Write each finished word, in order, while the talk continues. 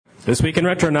This week in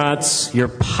Retronauts, you're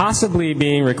possibly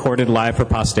being recorded live for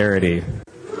posterity.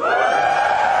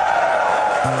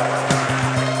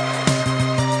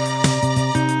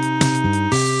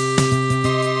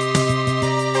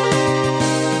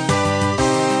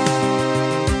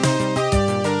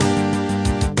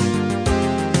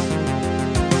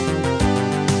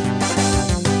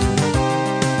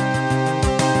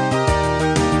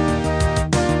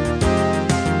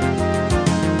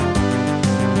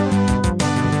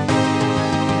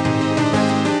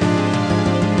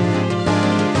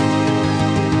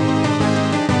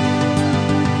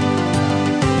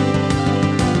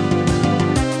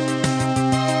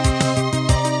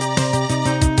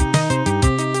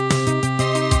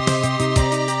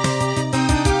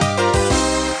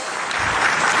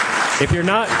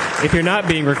 If you're not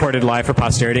being recorded live for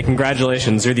posterity,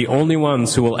 congratulations. You're the only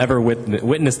ones who will ever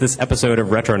witness this episode of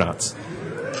Retronauts.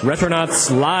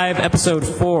 Retronauts Live Episode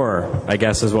 4, I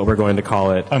guess is what we're going to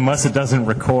call it. Unless it doesn't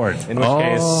record. In which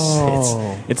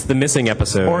case, it's the missing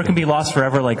episode. Or it can be lost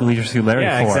forever like Leisure Suit Larry 4.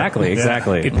 Yeah,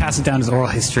 exactly. It passes it down as oral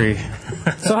history.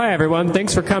 So hi, everyone.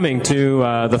 Thanks for coming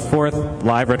to the fourth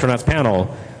live Retronauts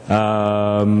panel.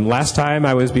 Last time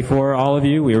I was before all of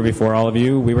you, we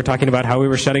were talking about how we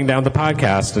were shutting down the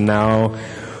podcast, and now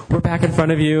we're back in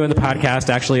front of you, and the podcast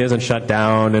actually isn't shut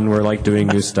down, and we're like doing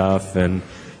new stuff, and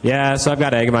yeah, so I've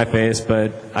got egg in my face,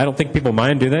 but I don't think people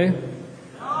mind, do they?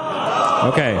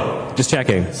 Okay, just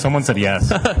checking. Someone said yes.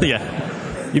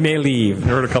 Yeah. You may leave. I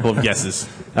heard a couple of yeses.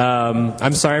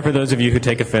 I'm sorry for those of you who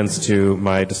take offense to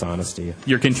my dishonesty.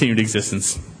 Your continued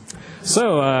existence.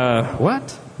 So,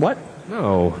 what? What?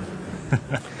 No.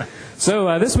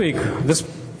 So this week,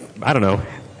 I don't know,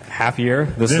 half year,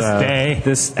 this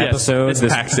episode, yes,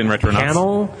 this PAX in Retronauts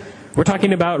panel, we're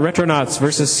talking about Retronauts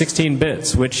versus 16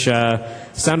 bits, which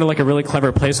sounded like a really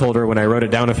clever placeholder when I wrote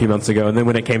it down a few months ago, and then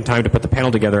when it came time to put the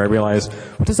panel together, I realized,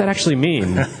 what does that actually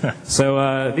mean?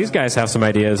 So these guys have some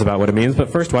ideas about what it means, but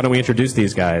first, why don't we introduce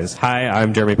these guys? Hi,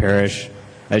 I'm Jeremy Parrish,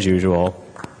 as usual.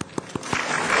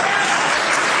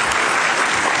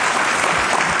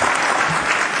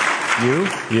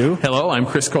 You. Hello, I'm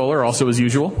Chris Kohler, also as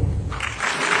usual.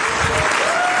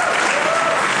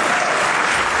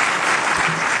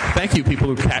 Thank you, people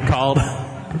who catcalled.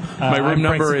 My room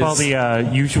number is... the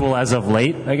usual as of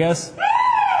late, I guess.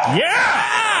 Yeah!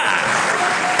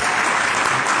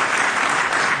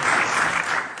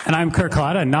 And I'm Kirk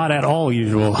Clatta, not at all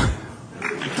usual.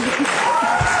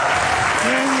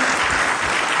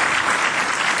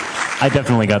 I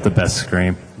definitely got the best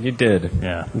scream. You did.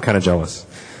 Yeah. I'm kind of jealous.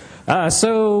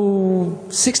 So,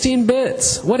 16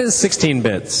 bits. What is 16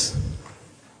 bits?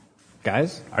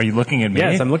 Guys? Are you looking at me?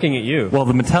 Yes, I'm looking at you. Well,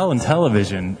 the Mattel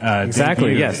Intellivision.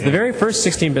 Exactly, yes. The very first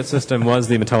 16-bit system was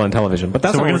the Mattel Intellivision, but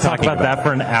that's so what we're going to talk about that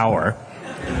for an hour.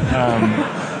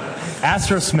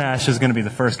 Astro Smash is going to be the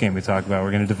first game we talk about.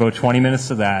 We're going to devote 20 minutes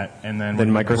to that, and then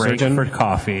we're going to break for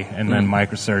coffee, and then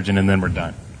Microsurgeon, and then we're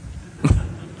done.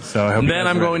 So I hope then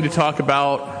I'm going to talk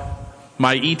about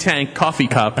my E-Tank coffee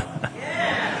cup.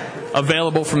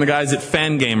 Available from the guys at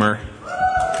Fangamer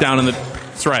down in the...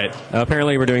 That's right.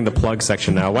 Apparently we're doing the plug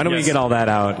section now. Why don't we get all that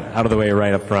out of the way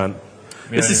right up front?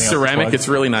 This is ceramic. It's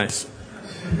really nice.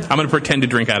 I'm going to pretend to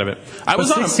drink out of it. I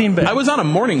was on a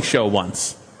morning show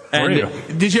once.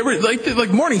 And did you ever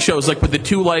like morning shows like with the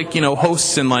two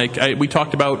hosts and we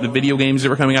talked about the video games that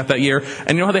were coming out that year,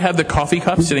 and you know how they have the coffee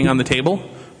cup sitting on the table?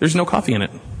 There's no coffee in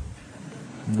it.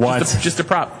 What? Just a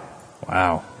prop.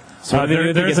 Wow. So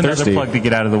there's another plug to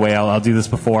get out of the way. I'll do this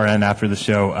before and after the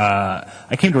show.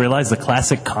 I came to realize the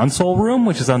classic console room,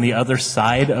 which is on the other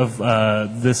side of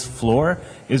this floor,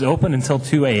 is open until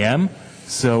 2 a.m.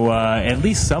 So at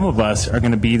least some of us are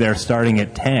going to be there starting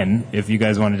at 10 if you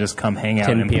guys want to just come hang out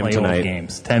and play old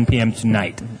games. 10 p.m.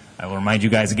 tonight. I will remind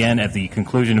you guys again at the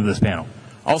conclusion of this panel.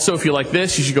 Also, if you like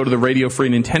this, you should go to the Radio Free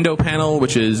Nintendo panel,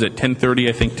 which is at 10:30,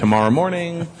 I think, tomorrow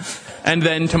morning. And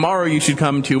then tomorrow you should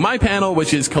come to my panel,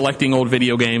 which is collecting old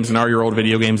video games, and are your old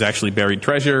video games actually buried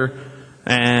treasure?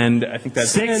 And I think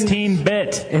that's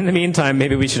 16-bit. In the meantime,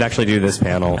 maybe we should actually do this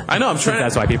panel. I know. I'm trying.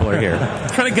 That's why people are here.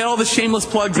 Trying to get all the shameless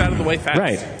plugs out of the way fast.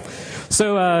 Right.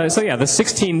 So yeah, the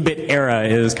 16-bit era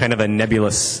is kind of a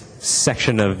nebulous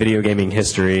section of video gaming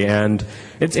history, and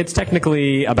it's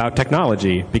technically about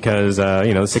technology because the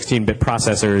 16-bit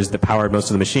processors that powered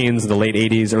most of the machines in the late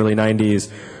 80s, early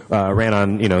 90s ran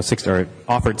on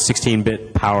offered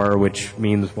 16-bit power, which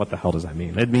means what the hell does that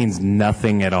mean? It means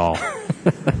nothing at all.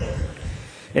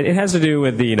 It has to do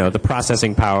with the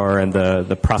processing power and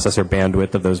the processor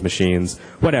bandwidth of those machines.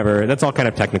 Whatever, that's all kind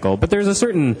of technical. But there's a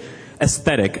certain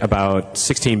aesthetic about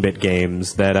 16-bit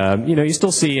games that you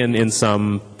still see in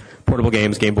some portable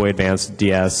games, Game Boy Advance,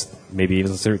 DS, maybe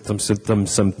even some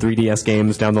 3DS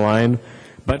games down the line.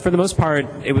 But for the most part,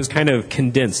 it was kind of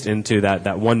condensed into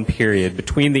that one period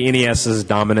between the NES's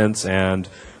dominance and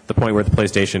the point where the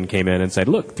PlayStation came in and said,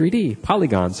 look, 3D,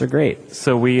 polygons, they're great.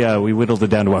 So we whittled it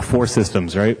down to 4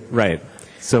 systems, right? Right.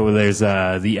 So there's the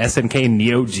SNK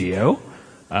Neo Geo,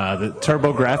 the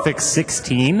TurboGrafx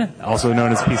 16, also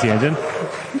known as PC Engine.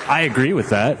 I agree with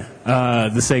that.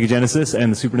 The Sega Genesis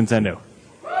and the Super Nintendo.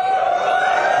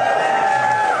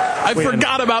 I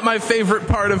forgot about my favorite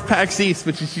part of PAX East,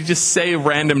 which is you just say a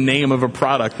random name of a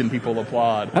product and people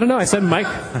applaud. I don't know. I said Mike.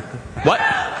 What?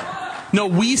 No,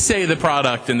 we say the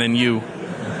product and then you.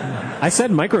 I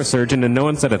said Microsurgeon and no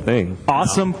one said a thing.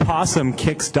 Awesome Possum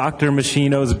kicks Dr.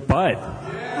 Machino's butt.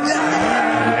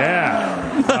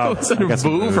 Yeah. Was that a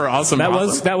boo for Awesome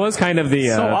Possum? That was kind of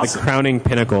the crowning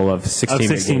pinnacle of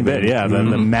 16-bit. Yeah, the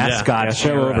mascot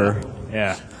show over.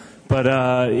 Yeah.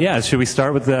 But, should we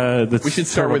start with the We should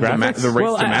start with the race to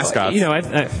mascots.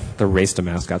 The race to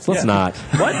mascots. Let's not.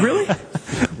 What? Really?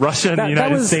 Russia and the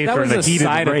United States were in a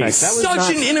heated race.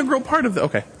 Such an integral part of the...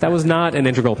 Okay. That was not an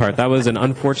integral part. That was an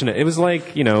unfortunate... It was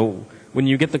like, when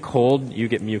you get the cold, you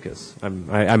get mucus.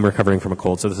 I'm recovering from a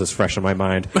cold, so this is fresh in my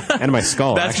mind and my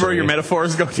skull. That's actually. Where your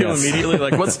metaphors go to immediately.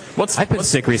 Like what's? I've been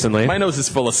sick recently. My nose is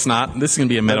full of snot. This is going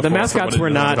to be a metaphor. The mascots were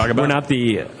not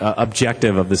the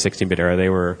objective of the 16-bit era. They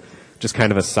were just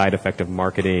kind of a side effect of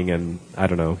marketing and I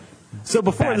don't know. So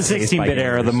before the 16-bit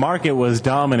era, the market was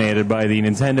dominated by the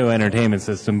Nintendo Entertainment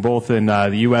System, both in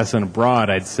the U.S. and abroad,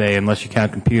 I'd say, unless you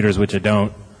count computers, which I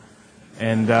don't.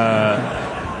 And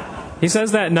he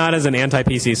says that not as an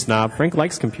anti-PC snob. Frank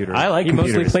likes computers. I like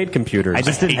computers. He mostly played computers. I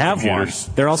just didn't have one.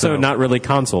 They're also not really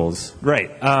consoles. Right.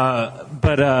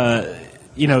 But the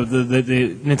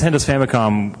Nintendo's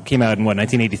Famicom came out in,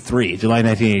 July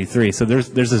 1983. So there's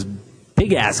this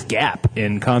big-ass gap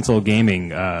in console gaming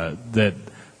that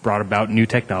brought about new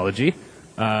technology,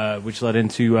 which led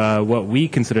into what we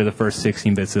consider the first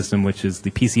 16-bit system, which is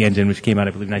the PC Engine, which came out,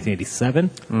 I believe,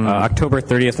 1987. October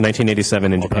 30th,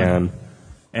 1987 in Japan.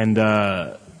 And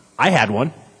I had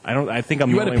one. I think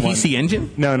I'm the only one. You had a PC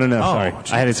Engine? No, sorry.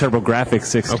 I had a TurboGrafx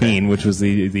 16, which was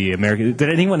the American... Did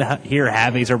anyone here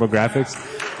have a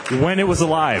TurboGrafx? When it was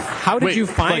alive. How did you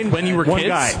find... Like when you were one kids?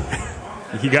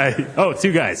 Guy.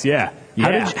 2 guys, yeah.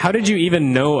 How did you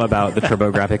even know about the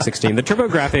TurboGrafx 16? The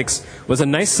TurboGrafx was a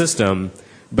nice system,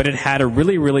 but it had a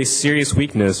really, really serious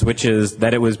weakness, which is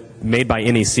that it was made by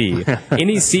NEC.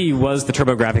 NEC was the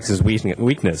TurboGrafx's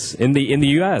weakness. In the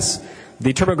U.S.,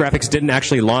 the TurboGrafx didn't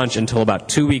actually launch until about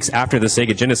 2 weeks after the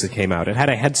Sega Genesis came out. It had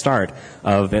a head start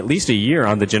of at least a year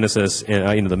on the Genesis,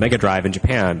 the Mega Drive in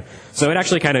Japan. So it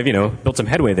actually kind of, built some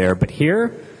headway there. But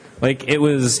here... it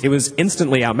was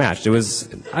instantly outmatched. It was,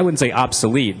 I wouldn't say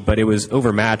obsolete, but it was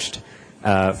overmatched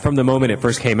from the moment it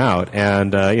first came out.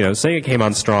 And Sega came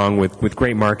on strong with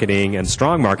great marketing and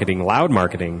strong marketing, loud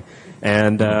marketing,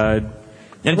 and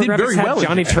it did very well.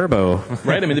 Johnny Turbo,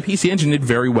 right? I mean, the PC Engine did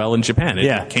very well in Japan.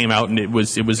 It came out and it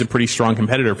was a pretty strong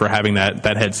competitor for having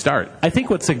that head start. I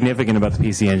think what's significant about the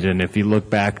PC Engine, if you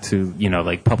look back to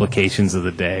publications of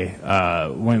the day,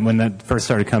 when that first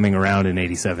started coming around in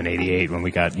 87, 88, when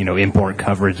we got import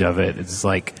coverage of it, it's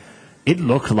like it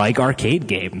looked like arcade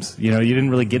games. You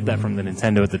didn't really get that from the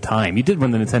Nintendo at the time. You did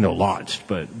when the Nintendo launched,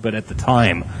 but at the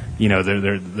time,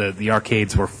 the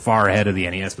arcades were far ahead of the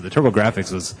NES. But the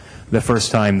TurboGrafx was the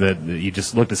first time that you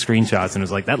just looked at screenshots and it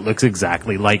was like, that looks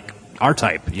exactly like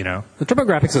R-Type, The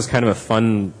TurboGrafx is kind of a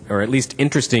fun, or at least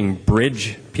interesting,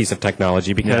 bridge piece of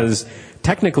technology because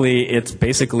technically it's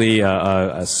basically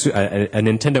a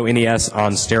Nintendo NES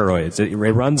on steroids. It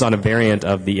runs on a variant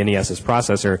of the NES's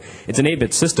processor. It's an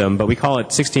 8-bit system, but we call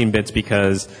it 16 bits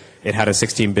because it had a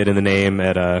 16-bit in the name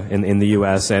in the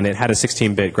U.S., and it had a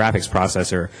 16-bit graphics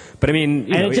processor. But I mean,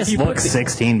 it just looks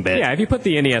 16-bit. Yeah, if you put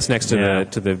the NES next to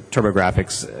the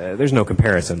TurboGrafx, there's no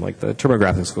comparison. Like the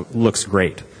TurboGrafx looks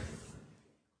great.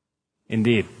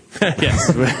 Indeed.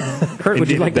 Yes. Kurt, would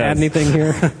you like to add anything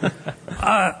here?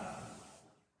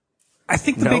 I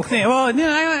think the big thing,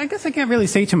 I guess I can't really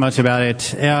say too much about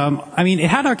it. It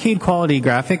had arcade quality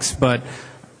graphics, but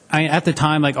at the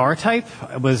time, like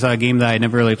R-Type was a game that I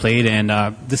never really played, and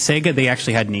the Sega, they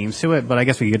actually had names to it, but I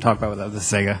guess we could talk about the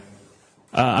Sega.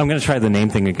 I'm going to try the name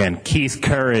thing again. Keith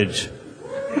Courage.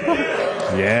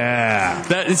 Yeah.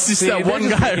 It's just that one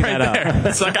guy right there.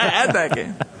 It's like, I had that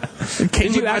game.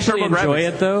 Did you actually enjoy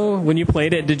it, though? When you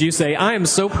played it, did you say, I am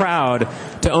so proud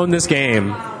to own this game?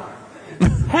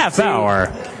 Half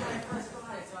hour.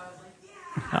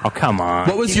 Oh, come on.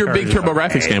 What was your big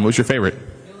TurboGrafx game? What was your favorite?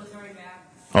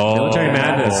 Military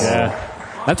Madness.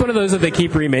 Yeah. That's one of those that they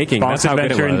keep remaking. Bonk's That's how good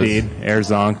it Adventure, was. indeed. Air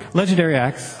Zonk. Legendary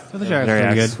Axe. Legendary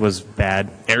Axe was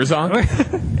bad. Air Zonk?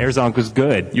 Air Zonk was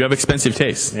good. You have expensive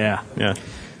taste. Yeah. Yeah.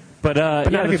 But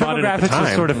not yeah, if the you bought it at the TurboGrafx was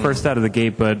time. sort of first out of the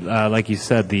gate, but like you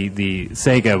said, the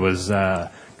Sega was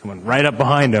coming right up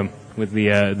behind them with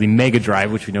the Mega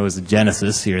Drive, which we know is the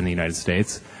Genesis here in the United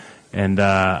States. And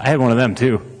I had one of them,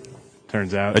 too,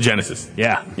 turns out. A Genesis?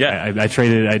 Yeah. Yeah. I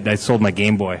traded, I sold my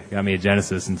Game Boy, got me a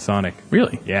Genesis and Sonic.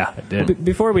 Really? Yeah, I did.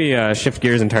 Before we shift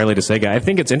gears entirely to Sega, I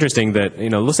think it's interesting that,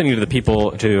 listening to the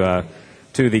people,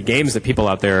 to the games that people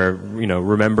out there,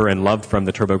 remember and loved from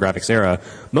the TurboGrafx era,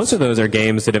 most of those are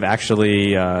games that have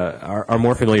actually are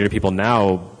more familiar to people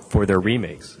now for their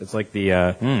remakes. It's like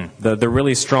the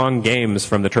really strong games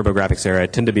from the TurboGrafx era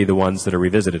tend to be the ones that are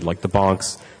revisited, like the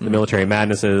Bonks, the Military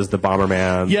Madnesses, the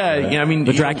Bomberman,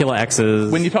 the Dracula X's.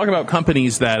 When you talk about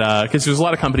companies that, because there's a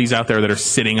lot of companies out there that are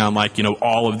sitting on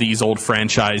all of these old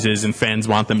franchises, and fans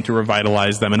want them to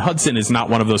revitalize them, and Hudson is not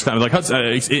one of those kind of Hudson,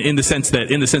 in the sense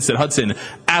that Hudson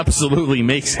absolutely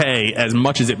makes hay as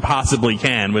much as it possibly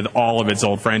can with all of its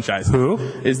old franchises. Who?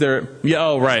 Is there? Yeah.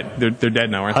 Oh, right. They're dead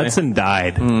now, aren't Hudson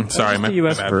died. Sorry, the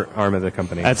U.S. arm of the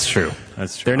company. That's true.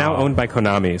 They're now owned by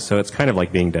Konami, so it's kind of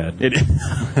like being dead. It is.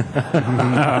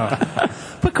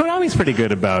 But Konami's pretty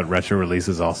good about retro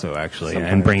releases also, actually,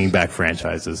 and bringing back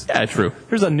franchises. Yeah, true.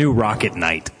 There's a new Rocket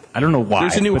Knight. I don't know why.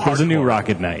 There's a new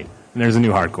Rocket Knight. And there's a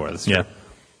new Hardcore. That's true. Yeah.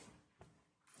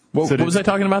 What was I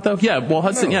talking about, though? Yeah, well,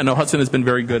 Hudson. Yeah, no, Hudson has been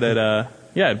very good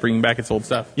at bringing back its old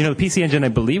stuff. The PC Engine, I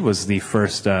believe, was the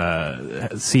first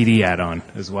CD add-on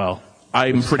as well.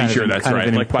 I'm pretty sure that's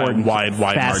right. Like by a wide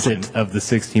facet margin of the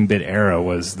 16-bit era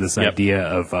was this idea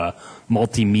of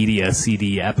multimedia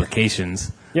CD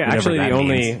applications. Yeah, actually,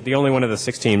 the only one of the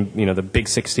 16, the big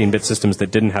 16-bit systems that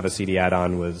didn't have a CD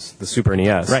add-on was the Super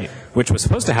NES, right? Which was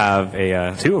supposed to have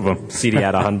a two of them CD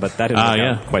add-on, but that didn't work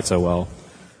out quite so well.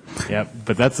 Yeah,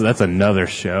 but that's another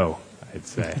show, I'd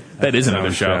say. That is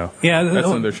another show. Yeah, that's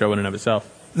another show in and of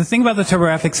itself. The thing about the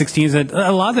TurboGrafx 16 is that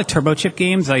a lot of the turbo chip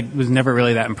games I was never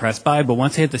really that impressed by, but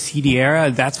once they hit the CD era,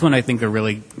 that's when I think the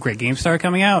really great games started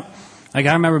coming out. Like,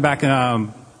 I remember back in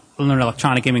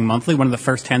Electronic Gaming Monthly, one of the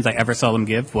first 10s I ever saw them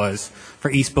give was for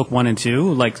East Book 1 and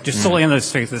 2, just solely on the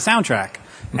strength of the soundtrack.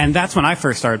 And that's when I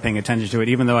first started paying attention to it,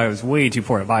 even though I was way too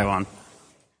poor to buy one.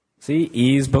 See,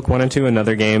 Ease Book 1 and 2,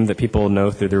 another game that people know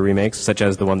through their remakes, such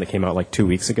as the one that came out 2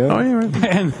 weeks ago. Oh, yeah, right.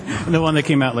 And the one that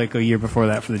came out a year before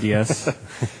that for the DS.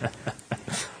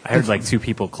 I heard 2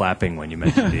 people clapping when you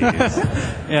mentioned Ease.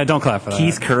 Yeah, don't clap for that.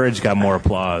 Keith Courage got more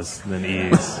applause than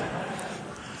Ease.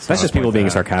 That's just people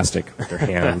being sarcastic with their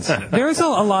hands. There was a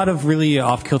lot of really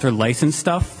off-kilter licensed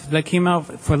stuff that came out,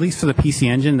 at least for the PC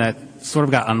Engine, that sort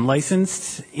of got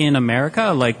unlicensed in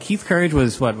America. Like, Keith Courage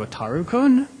was,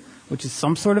 Wataru-kun? Which is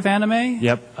some sort of anime?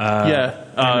 Yep.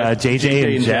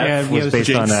 JJ and Jeff was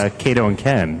based on Kato and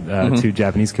Ken, 2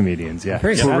 Japanese comedians. Yeah.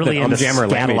 Very We're really into Jammer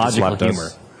scatological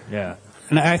humor. Yeah.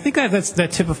 And I think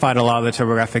that typified a lot of the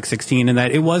TurboGrafx 16 in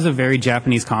that it was a very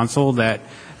Japanese console that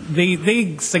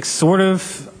they sort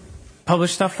of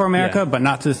published stuff for America, but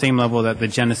not to the same level that the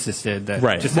Genesis did.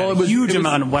 That just had a huge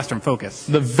amount of Western focus.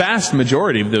 The vast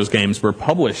majority of those games were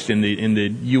published in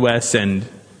the U.S. and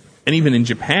even in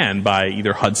Japan by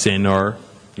either Hudson or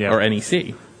NEC.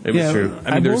 It was true.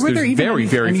 I mean, there's very,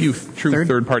 very few true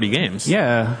third-party games.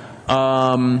 Yeah.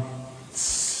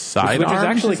 Sidearms which is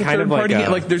actually kind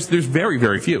of there's very,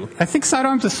 very few. I think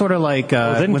Sidearms is sort of like when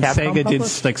Capcom Sega did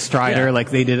publish? Strider,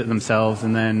 they did it themselves,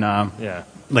 and then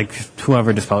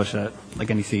whoever just published that,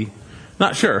 NEC.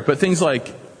 Not sure, but things like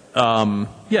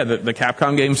the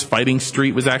Capcom games, Fighting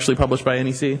Street was actually published by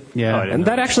NEC. Yeah, and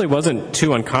that actually wasn't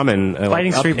too uncommon.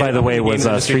 Fighting Street, by the way, was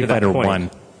Street Fighter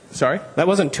 1. Sorry? That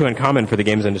wasn't too uncommon for the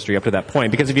games industry up to that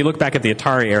point, because if you look back at the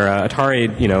Atari era, Atari,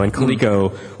 and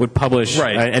Coleco would publish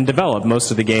and develop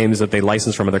most of the games that they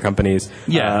licensed from other companies.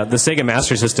 Yeah. The Sega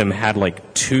Master System had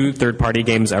 2 third-party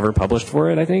games ever published for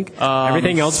it, I think.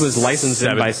 Everything else was licensed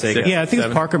in by Sega. Yeah, I think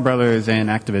it's Parker Brothers and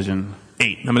Activision.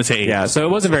 8. I'm going to say 8. Yeah, so it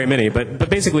wasn't very many, but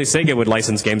basically Sega would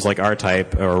license games like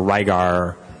R-Type or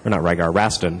Rygar. Or not Rygar,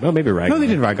 Raston. Oh, maybe Rygar. No, they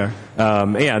did Rygar.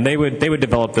 And they would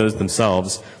develop those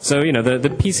themselves. So,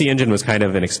 the PC Engine was kind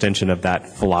of an extension of that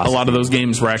philosophy. A lot of those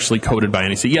games were actually coded by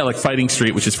NEC. Yeah, like Fighting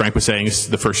Street, which, as Frank was saying, is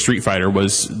the first Street Fighter,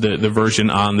 was the version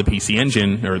on the PC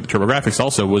Engine, or the TurboGrafx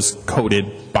also, was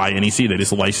coded by NEC. They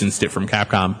just licensed it from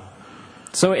Capcom.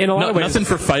 So in a lot of ways, nothing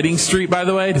for Fighting Street, by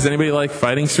the way. Does anybody like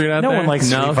Fighting Street out there? No one likes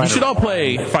Street Fighter. You should all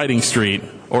play Fighting Street.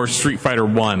 or Street Fighter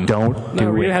 1. Don't do it.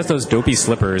 Ryu has those dopey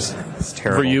slippers. It's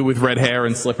terrible. Ryu with red hair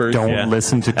and slippers. Don't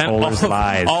listen to Kohler's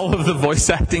lies. All of the voice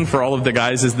acting for all of the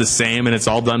guys is the same, and it's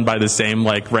all done by the same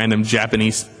like random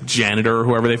Japanese janitor or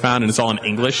whoever they found, and it's all in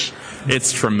English.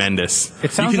 It's tremendous.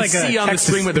 It sounds you can like see a on the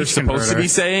screen what they're supposed to be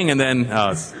saying, and then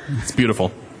it's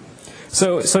beautiful.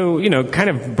 So kind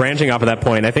of branching off of that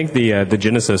point, I think the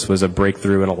Genesis was a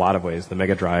breakthrough in a lot of ways, the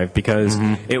Mega Drive, because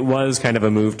it was kind of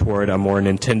a move toward a more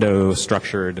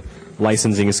Nintendo-structured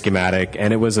licensing schematic,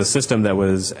 and it was a system that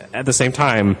was, at the same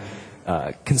time,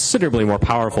 considerably more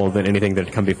powerful than anything that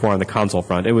had come before on the console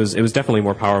front. It was definitely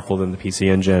more powerful than the PC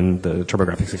Engine, the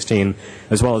TurboGrafx 16,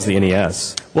 as well as the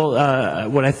NES. Well,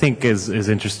 what I think is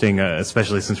interesting,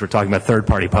 especially since we're talking about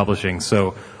third-party publishing,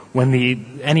 so when the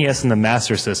NES and the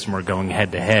Master System were going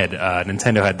head-to-head,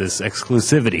 Nintendo had this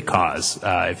exclusivity clause.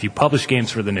 If you publish games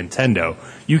for the Nintendo,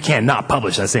 you cannot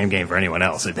publish that same game for anyone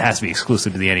else. It has to be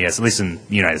exclusive to the NES, at least in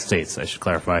the United States, I should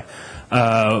clarify.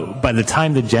 By the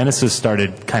time the Genesis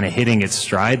started kind of hitting its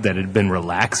stride, that had been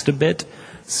relaxed a bit.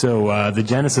 So the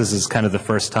Genesis is kind of the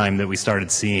first time that we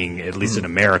started seeing, at least in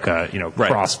America,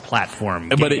 cross-platform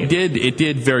games. But it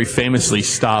did very famously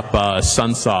stop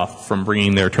Sunsoft from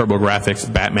bringing their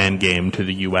TurboGrafx Batman game to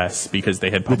the U.S. because they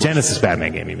had published the Genesis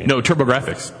Batman game, you mean? No,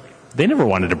 TurboGrafx. They never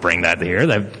wanted to bring that here.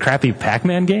 That crappy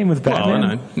Pac-Man game with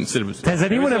Batman. Well, has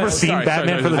anyone ever seen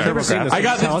Batman for the TurboGrafx? I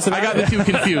got the two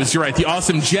confused. You're right. The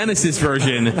awesome Genesis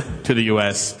version to the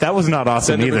U.S. That was not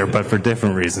awesome either, but for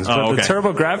different reasons. But okay. The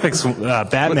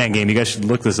TurboGrafx Batman game, you guys should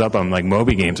look this up on like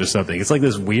Moby Games or something. It's like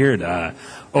this weird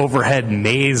overhead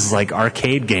maze like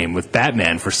arcade game with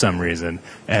Batman for some reason.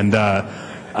 And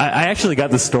I actually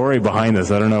got the story behind this.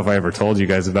 I don't know if I ever told you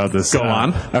guys about this. Go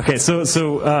on. Okay, so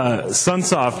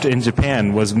Sunsoft in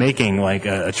Japan was making like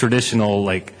a traditional,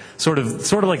 like sort of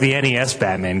like the NES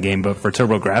Batman game, but for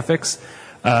TurboGrafx.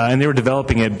 And they were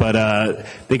developing it, but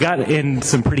they got in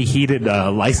some pretty heated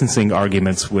licensing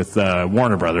arguments with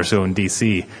Warner Brothers, so in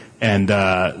DC. And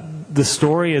the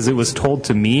story, as it was told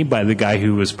to me by the guy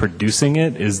who was producing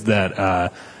it, is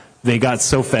that they got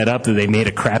so fed up that they made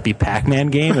a crappy Pac-Man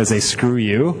game as a screw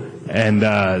you, and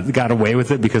got away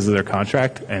with it because of their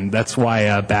contract. And that's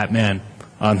why Batman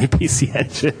on the PC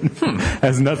Engine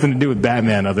has nothing to do with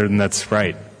Batman other than that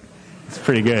sprite. It's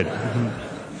pretty good.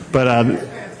 But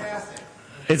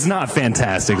it's not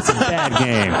fantastic. It's a bad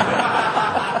game.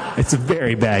 It's a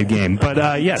very bad game.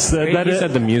 But yes, you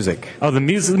said the music. Oh, the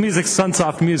music,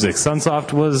 Sunsoft Music.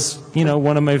 Sunsoft was,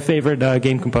 one of my favorite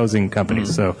game composing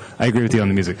companies. So I agree with you on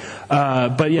the music.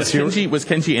 But yes, was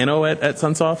Kenji Eno at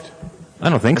Sunsoft? I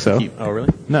don't think so. Oh,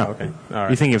 really? No. Okay. All right.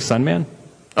 You thinking of Sunman?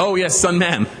 Oh, yes,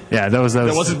 Sunman. Yeah, that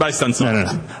wasn't by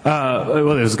Sunsoft. No.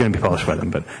 Well, it was going to be published by them,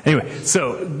 but anyway.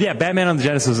 So, yeah, Batman on the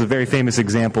Genesis is a very famous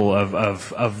example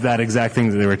of that exact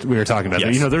thing that we were talking about.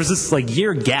 Yes. There's this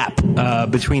year gap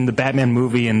between the Batman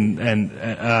movie and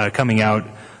coming out.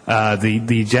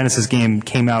 The Genesis game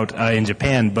came out in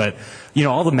Japan, but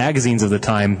all the magazines of the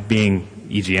time, being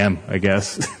EGM, I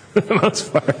guess. For the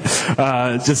most part,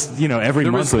 every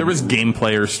month there was game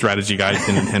player strategy guides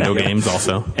in Nintendo games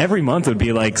also. Every month would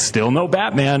be like, still no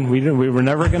Batman. We were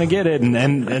never going to get it, and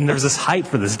there's this hype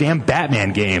for this damn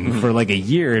Batman game for like a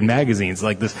year in magazines,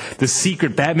 like this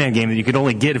secret Batman game that you could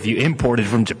only get if you imported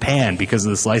from Japan because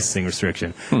of this licensing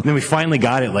restriction. And then we finally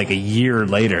got it like a year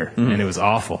later, and it was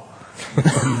awful.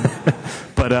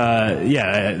 But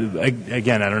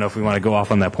again, I don't know if we want to go off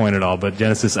on that point at all, but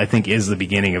Genesis, I think, is the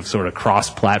beginning of sort of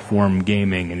cross-platform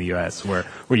gaming in the U.S., where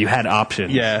you had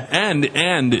options. Yeah,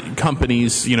 and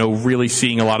companies, really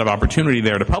seeing a lot of opportunity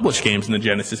there to publish games in the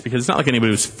Genesis, because it's not like anybody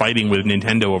was fighting with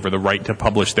Nintendo over the right to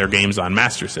publish their games on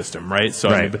Master System, right? So,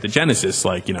 right. But the Genesis,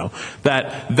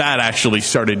 that actually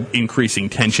started increasing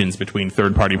tensions between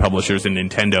third-party publishers and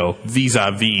Nintendo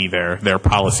vis-a-vis their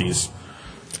policies.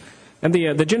 And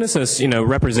the Genesis,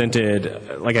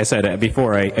 represented, like I said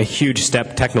before, a huge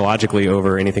step technologically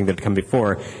over anything that had come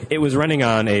before. It was running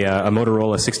on a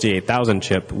Motorola 68000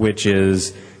 chip, which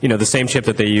is, the same chip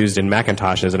that they used in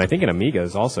Macintoshes and I think in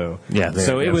Amigas also. Yeah.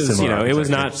 So it was, it was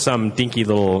not some dinky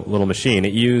little machine.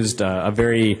 It used a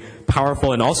very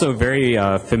powerful and also very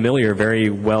familiar, very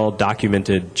well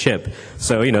documented chip.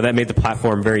 So that made the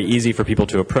platform very easy for people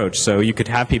to approach. So you could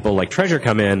have people like Treasure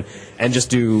come in and just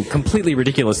do completely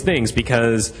ridiculous things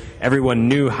because everyone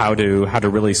knew how to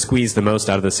really squeeze the most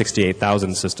out of the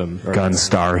 68000 system.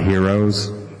 Gunstar Heroes.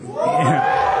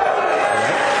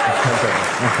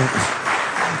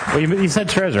 Well, you said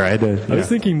treasure. I was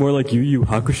thinking more like Yu Yu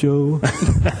Hakusho.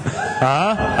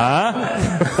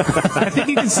 I think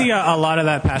you can see a lot of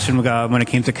that passion when it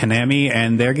came to Konami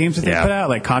and their games that they put out,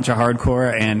 like Contra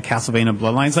Hardcore and Castlevania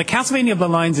Bloodlines. Like, Castlevania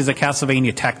Bloodlines is a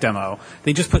Castlevania tech demo.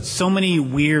 They just put so many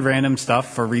weird random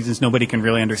stuff for reasons nobody can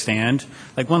really understand.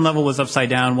 Like, one level was upside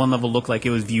down, one level looked like it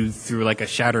was viewed through like a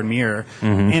shattered mirror,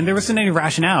 and there wasn't any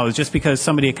rationale. It was just because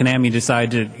somebody at Konami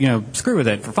decided to, screw with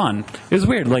it for fun. It was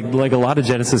weird. Like a lot of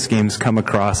Genesis games come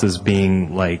across as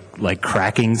being like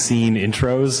cracking scene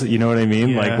intros. You know what I mean?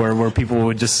 Yeah. Like where people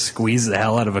would just squeeze the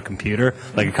hell out of a computer,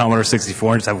 like a Commodore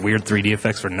 64, and just have weird 3D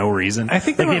effects for no reason. I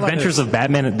think like the Adventures of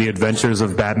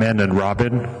Batman and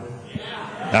Robin.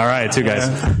 All right, two guys.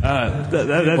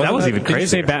 That was even crazy. Did you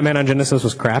say Batman on Genesis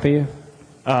was crappy?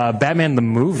 Batman the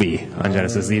movie on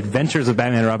Genesis, The Adventures of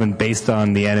Batman and Robin, based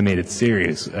on the animated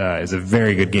series, is a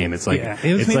very good game. It's like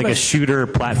a shooter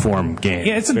platform game.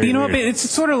 Yeah, it's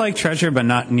sort of like Treasure, but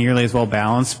not nearly as well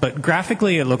balanced. But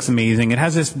graphically, it looks amazing. It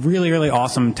has this really, really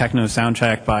awesome techno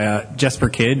soundtrack by Jesper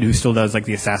Kyd, who still does like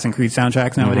the Assassin's Creed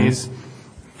soundtracks nowadays,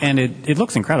 and it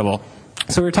looks incredible.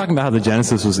 So we were talking about how the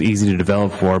Genesis was easy to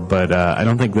develop for, but I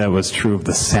don't think that was true of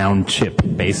the sound chip,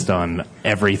 based on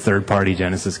every third-party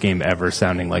Genesis game ever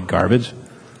sounding like garbage.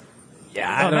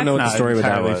 Yeah, I don't know what the story with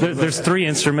that was. There's three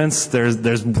instruments. There's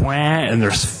wah, and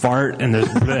there's fart, and there's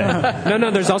bleh.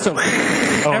 No, there's also...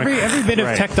 Every bit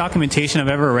of tech documentation I've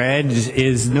ever read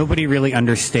is nobody really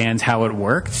understands how it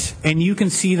worked. And you can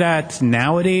see that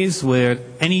nowadays with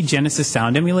any Genesis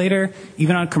sound emulator,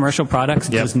 even on commercial products,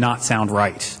 does not sound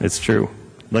right. It's true.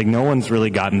 Like, no one's really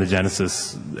gotten the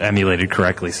Genesis emulated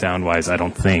correctly sound-wise, I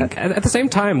don't think. At the same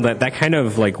time, that kind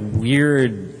of, like,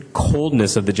 weird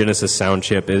coldness of the Genesis sound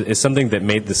chip is something that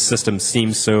made the system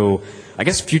seem so, I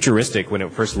guess, futuristic when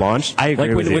it first launched. I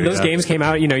agree with you. When those games came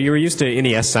out, you were used to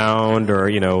NES sound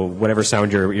or, whatever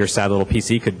sound your sad little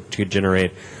PC could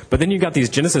generate. But then you got these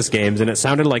Genesis games, and it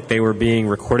sounded like they were being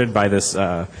recorded by this...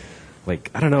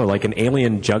 like an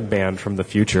alien jug band from the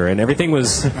future, and everything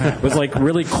was like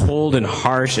really cold and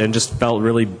harsh and just felt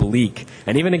really bleak.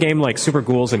 And even a game like Super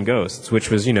Ghouls and Ghosts, which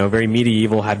was very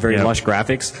medieval, had very lush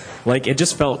graphics, like it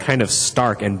just felt kind of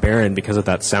stark and barren because of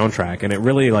that soundtrack. And it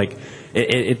really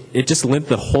it just lent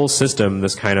the whole system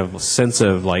this kind of sense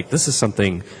of like, this is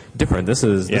something different. This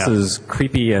is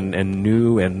creepy and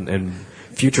new and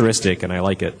futuristic, and I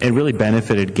like it. It really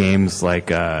benefited games like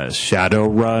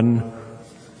Shadowrun.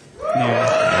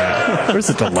 Yeah. There's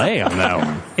a delay on that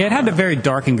one. It had a very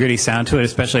dark and gritty sound to it,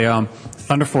 especially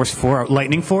Thunder Force 4,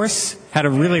 Lightning Force had a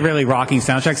really, really rocking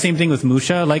soundtrack. Same thing with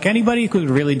Musha. Like, anybody could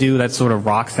really do that sort of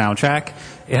rock soundtrack.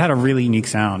 It had a really unique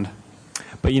sound.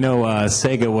 But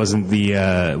Sega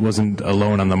wasn't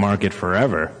alone on the market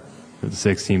forever. The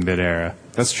 16-bit era.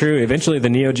 That's true. Eventually, the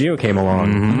Neo Geo came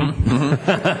along.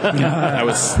 That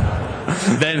was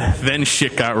then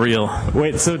shit got real.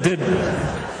 Wait, so did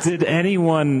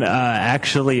anyone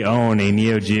actually own a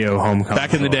Neo Geo home console?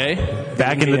 Back in the day?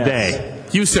 Back in the day.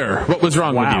 You, sir, what was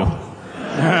wrong with you?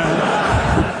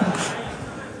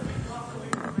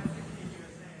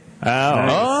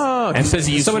 Oh, and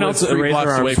says someone else raised their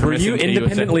arms. Were you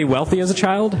independently wealthy as a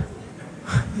child?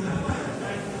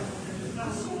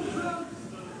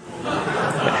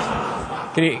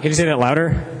 Can you say that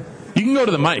louder? You can go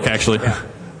to the mic, actually. Yeah.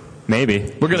 Maybe.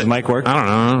 Does the mic work? I don't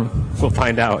know. We'll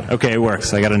find out. Okay, it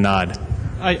works. I got a nod.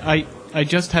 I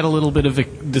just had a little bit of a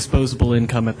disposable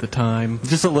income at the time.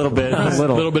 Just a little bit. A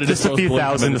little bit of just a few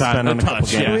thousand to spend on a couple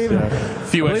games. A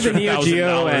few extra the Neo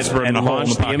Geo and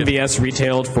launched the MVS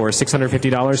retailed for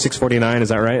 $650, $649. Is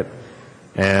that right?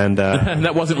 And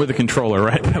that wasn't with a controller,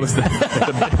 right? That was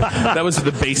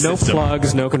the base no system. No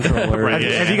plugs, no controller. Right,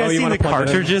 yeah. Have you guys seen the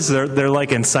cartridges? They're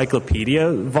like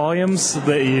encyclopedia volumes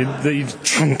that you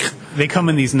they come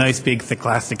in these nice big thick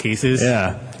plastic cases.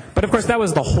 Yeah. But of course, that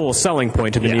was the whole selling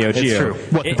point of the Neo Geo. It's true.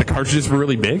 What, the cartridges were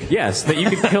really big? Yes, that you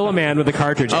could kill a man with a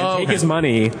cartridge and take his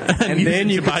money, and then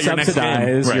you could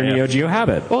subsidize your Neo Geo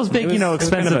habit. Well, it was big,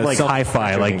 expensive, like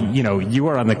hi-fi. Like, you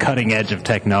are on the cutting edge of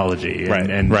technology.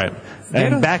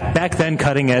 And back then,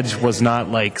 cutting edge was not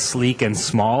like sleek and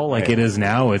small like it is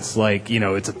now. It's like,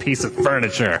 it's a piece of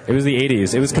furniture. It was the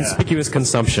 80s. It was conspicuous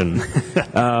consumption.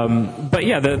 But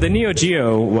yeah, the Neo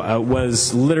Geo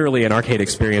was literally an arcade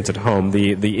experience at home.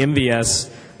 The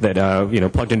MVS that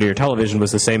plugged into your television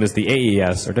was the same as the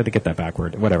AES, or did I get that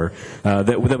backward? Whatever.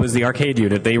 That was the arcade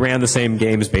unit. They ran the same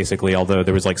games basically, although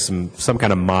there was like some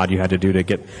kind of mod you had to do to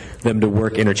get them to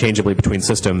work interchangeably between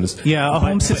systems. Yeah, a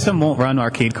home system won't run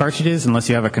arcade cartridges unless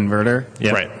you have a converter.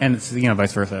 Yeah. Right. And it's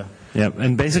vice versa. Yep,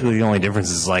 and basically the only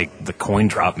difference is like the coin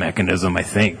drop mechanism, I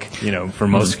think, for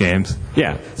most games.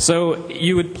 Yeah, so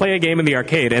you would play a game in the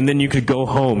arcade, and then you could go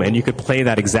home and you could play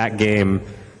that exact game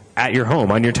at your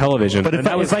home on your television. But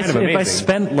if I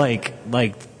spent like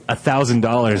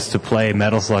 $1,000 to play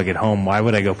Metal Slug at home, why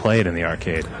would I go play it in the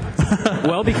arcade?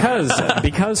 Well,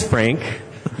 because Frank,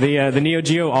 the Neo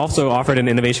Geo also offered an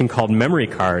innovation called memory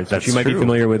cards, which you might be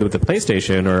familiar with the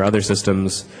PlayStation or other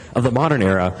systems of the modern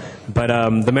era. But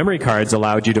the memory cards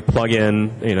allowed you to plug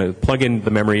in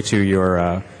the memory to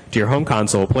your home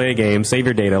console, play a game, save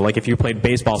your data. Like if you played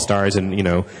Baseball Stars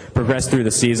and progress through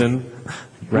the season.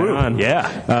 Right on.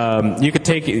 Yeah. You could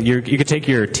take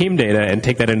your team data and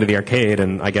take that into the arcade,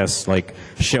 and I guess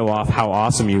show off how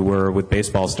awesome you were with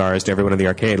Baseball Stars to everyone in the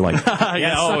arcade. Like,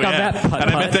 that putt.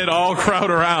 And I bet they'd all crowd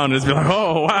around and be like,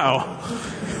 "Oh wow."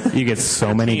 You get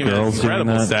so many girls doing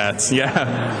that. Stats.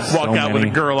 Yeah. Walk out with a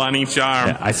girl on each arm.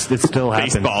 Yeah, it still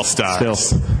happens. Baseball Stars.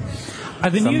 Still.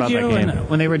 The Neo Geo,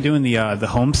 when they were doing the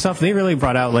home stuff, they really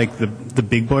brought out the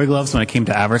big boy gloves when it came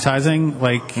to advertising.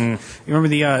 You remember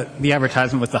the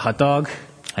advertisement with the hot dog?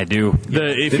 I do.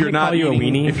 If you're not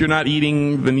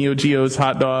eating the Neo Geo's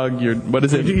hot dog, what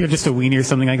is it? You're just a weenie or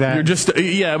something like that. You're just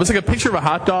it was like a picture of a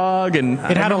hot dog, and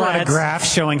it had a lot of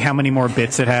graphs showing how many more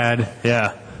bits it had.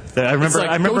 Yeah. I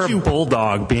remember a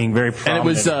bulldog being very prominent. And it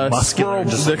was muscular.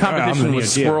 the competition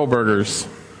was Squirrel Burgers.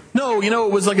 No, it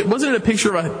wasn't a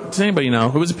picture of does anybody know?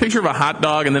 It was a picture of a hot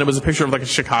dog, and then it was a picture of a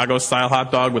Chicago-style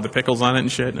hot dog with the pickles on it and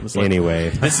shit. And it was anyway,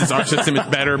 this is our system is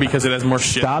better because it has more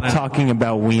shit. Stop talking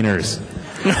about wieners.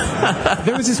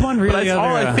 There was this one really that's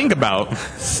all I think about.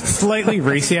 Slightly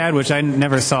racy ad, which I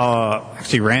never saw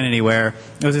actually ran anywhere.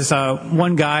 It was this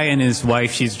one guy and his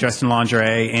wife. She's dressed in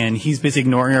lingerie, and he's busy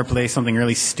ignoring her play something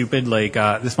really stupid like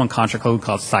this one Contra code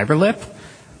called Cyberlip.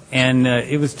 And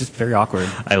it was just very awkward.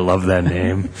 I love that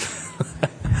name.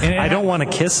 I don't want to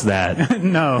kiss that.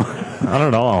 No. Not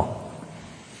at all.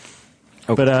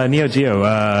 But Neo Geo.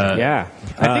 Yeah.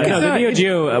 I think the Neo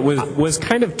Geo was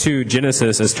kind of to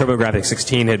Genesis as TurboGrafx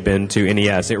 16 had been to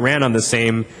NES. It ran on the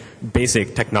same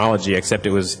basic technology, except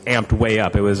it was amped way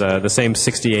up. It was the same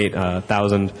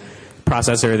 68,000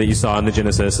 processor that you saw in the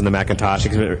Genesis and the Macintosh.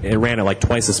 It ran at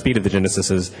twice the speed of the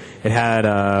Genesis's. It had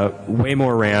way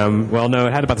more RAM. Well, no,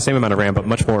 it had about the same amount of RAM, but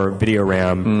much more video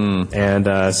RAM. And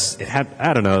it had,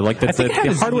 I don't know,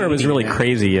 the hardware was really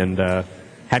crazy and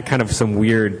had kind of some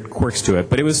weird quirks to it.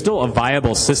 But it was still a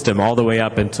viable system all the way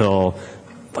up until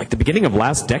the beginning of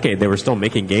last decade. They were still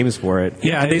making games for it.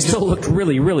 Yeah, and they still looked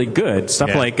really, really good.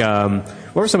 Stuff like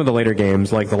what were some of the later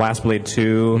games, like The Last Blade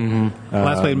 2? Mm-hmm.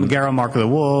 Last Blade, Garou, Mark of the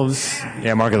Wolves.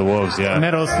 Yeah, Mark of the Wolves, yeah.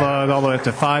 Metal Slug, all the way up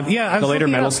to 5. Yeah, the later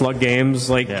Metal Slug games.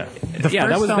 That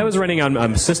was running on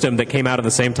a system that came out at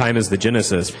the same time as the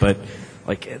Genesis, but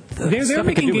they were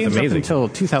making games up until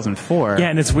 2004. Yeah,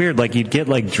 and it's weird. You'd get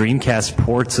Dreamcast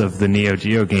ports of the Neo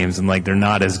Geo games, and they're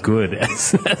not as good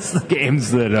as the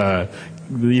games that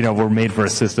were made for a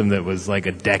system that was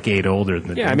a decade older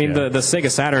than the Dreamcast. I mean the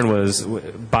Sega Saturn was,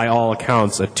 by all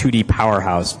accounts, a 2D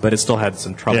powerhouse, but it still had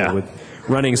some trouble with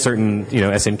running certain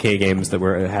SNK games that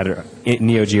had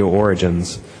Neo Geo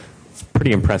origins. It's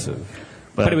pretty impressive,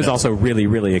 but it was also really,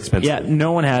 really expensive. Yeah,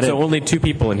 no one had it. So only 2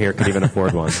 people in here could even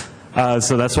afford one.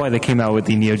 So that's why they came out with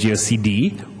the Neo Geo CD,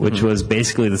 which was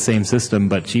basically the same system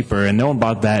but cheaper, and no one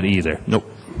bought that either. Nope.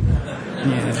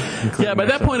 Yeah, by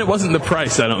that point it wasn't the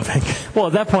price, I don't think. Well,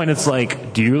 at that point it's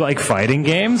do you like fighting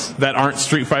games? That aren't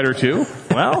Street Fighter 2?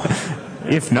 Well,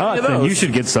 if not, then you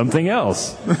should get something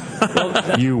else.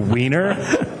 You wiener.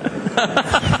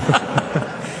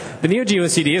 The Neo Geo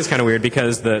CD is kind of weird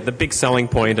because the big selling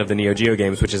point of the Neo Geo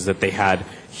games, which is that they had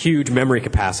huge memory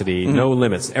capacity, no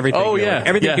limits, everything.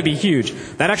 Everything could be huge.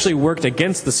 That actually worked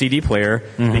against the CD player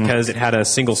because it had a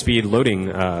single speed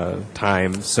loading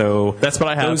time. So that's what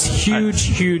I have. Those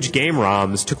huge game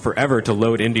ROMs took forever to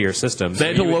load into your system. They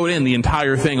had to load in the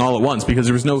entire thing all at once because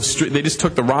there was no. They just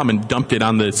took the ROM and dumped it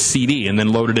on the CD and then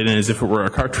loaded it in as if it were a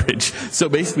cartridge. So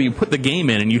basically, you put the game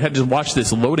in and you had to watch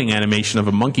this loading animation of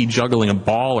a monkey juggling a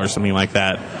ball or something like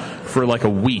that for a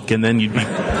week, and then you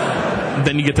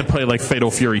get to play Fatal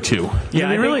Fury 2. Yeah,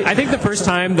 I think the first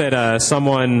time that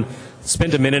someone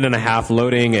spent a minute and a half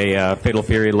loading a Fatal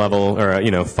Fury level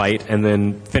or fight, and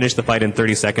then finished the fight in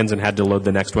 30 seconds and had to load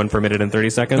the next one for a minute and 30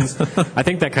 seconds. I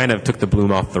think that kind of took the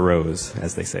bloom off the rose,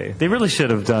 as they say. They really should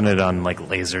have done it on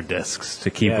laser discs to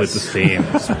keep with the theme.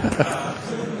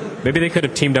 Maybe they could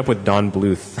have teamed up with Don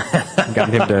Bluth and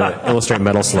gotten him to illustrate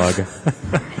Metal Slug.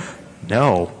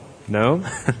 No. No?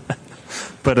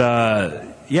 But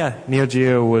Neo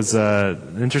Geo was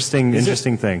an interesting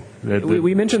thing.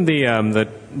 We mentioned the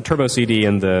Turbo CD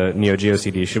and the Neo Geo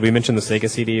CD. Should we mention the Sega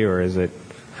CD, or is it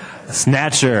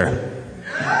Snatcher?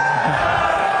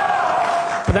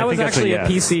 But that was actually a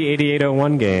PC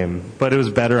 8801 game. But it was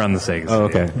better on the Sega CD. Oh,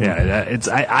 okay. Yeah,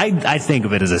 I think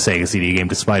of it as a Sega CD game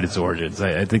despite its origins.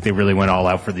 I think they really went all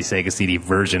out for the Sega CD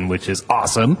version, which is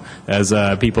awesome, as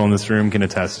people in this room can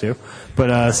attest to. But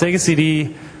Sega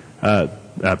CD...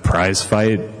 prize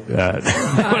fight.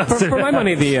 For my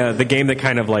money, the game that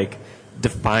kind of like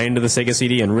defined the Sega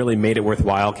CD and really made it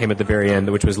worthwhile came at the very end,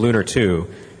 which was Lunar 2,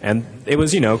 and it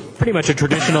was pretty much a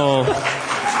traditional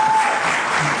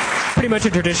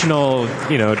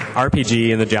RPG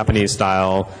in the Japanese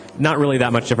style. Not really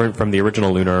that much different from the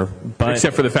original Lunar, but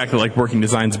except for the fact that like Working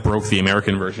Designs broke the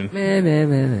American version.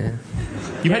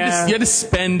 You had to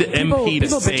spend MP to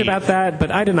people save. bitch about that,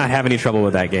 but I did not have any trouble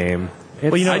with that game. I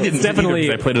didn't definitely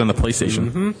because I played it on the PlayStation.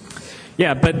 Mm-hmm.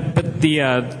 Yeah, but the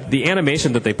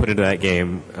animation that they put into that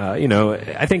game,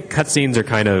 I think cutscenes are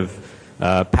kind of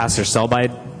past their sell-by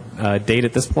date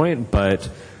at this point. But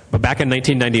back in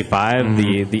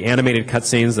 1995, the animated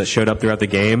cutscenes that showed up throughout the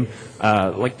game,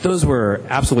 those were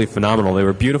absolutely phenomenal. They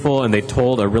were beautiful, and they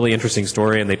told a really interesting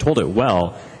story, and they told it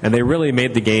well. And they really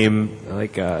made the game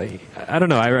I don't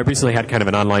know. I recently had kind of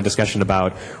an online discussion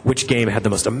about which game had the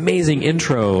most amazing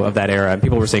intro of that era, and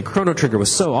people were saying Chrono Trigger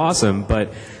was so awesome.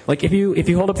 But if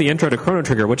you hold up the intro to Chrono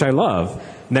Trigger, which I love,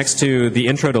 next to the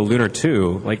intro to Lunar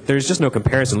 2, there's just no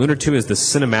comparison. Lunar 2 is the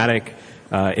cinematic.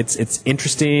 It's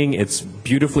interesting, it's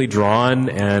beautifully drawn,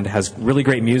 and has really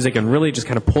great music, and really just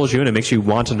kind of pulls you in and makes you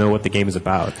want to know what the game is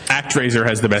about. ActRaiser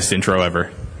has the best intro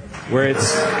ever. Where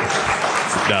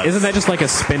isn't that just like a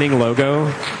spinning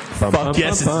logo? Fuck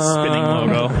yes, it's a spinning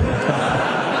logo.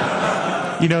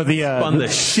 Spun the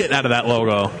shit out of that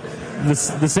logo. The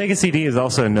Sega CD is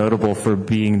also notable for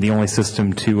being the only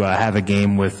system to have a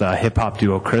game with hip-hop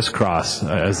duo Crisscross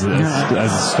as a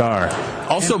star.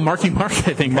 Also, Marky Mark,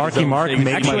 I think. Marky Mark.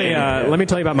 Actually, let me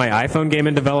tell you about my iPhone game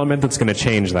in development that's going to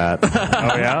change that.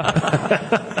 Oh, yeah?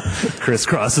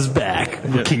 Crisscross is back.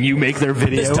 Yeah. Can you make their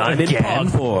video this time again? In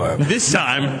pod form. This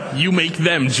time, you make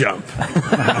them jump. Fuck!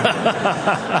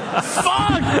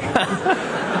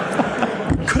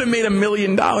 Could have made $1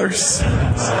 million.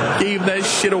 Gave that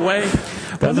shit away.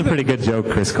 That was a pretty good joke,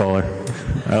 Chris Kohler.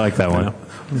 I like that one.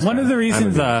 One of the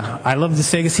reasons I love the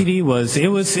Sega CD was it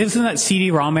was in that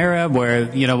CD-ROM era where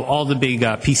all the big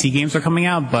PC games are coming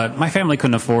out, but my family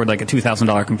couldn't afford like a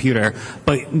 $2,000 computer.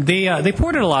 But they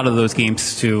ported a lot of those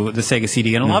games to the Sega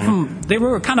CD, and a lot of them they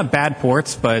were kind of bad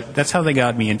ports, but that's how they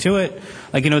got me into it.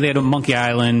 They had Monkey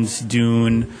Island,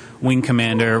 Dune, Wing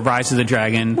Commander, Rise of the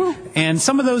Dragon, and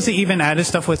some of those they even added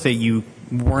stuff with that you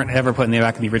weren't ever put in the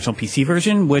back of the original PC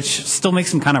version, which still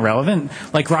makes them kind of relevant.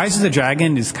 Like Rise of the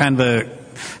Dragon is kind of an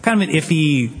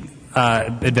iffy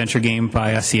adventure game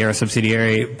by a Sierra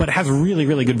subsidiary, but it has really,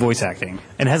 really good voice acting.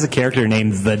 And it has a character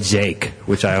named The Jake,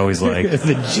 which I always like.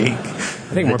 The Jake.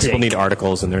 I think more people need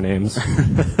articles in their names.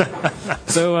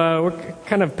 So we're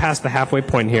kind of past the halfway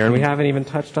point here, and we haven't even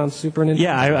touched on Super Nintendo.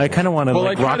 Yeah, I kind of want to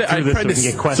rock through this so we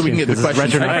can get questions. So we can get the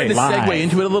questions. I tried to live. segue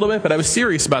into it a little bit, but I was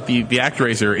serious about the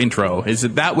ActRaiser intro.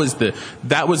 That was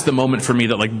the moment for me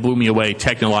that blew me away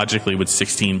technologically with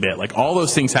 16-bit. All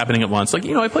those things happening at once.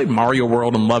 I played Mario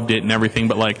World and loved it and everything,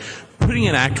 but putting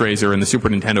an ActRaiser in the Super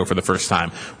Nintendo for the first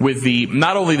time with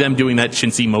not only them doing that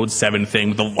chintzy Mode 7 thing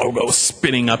with the logo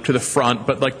spinning up to the front,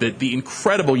 but the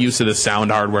incredible use of the sound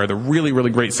hardware, the really,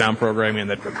 really great sound programming, and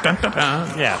that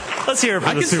yeah. Let's hear it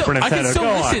for the Super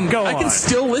Nintendo. I can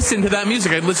still listen to that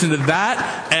music. I'd listen to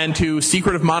that and to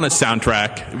Secret of Mana's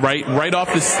soundtrack right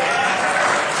off this.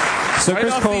 So right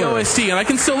off the OST, and I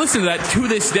can still listen to that to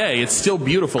this day. It's still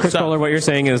beautiful Chris stuff. Kohler, what you're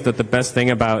saying is that the best thing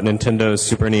about Nintendo's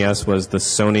Super NES was the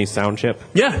Sony sound chip?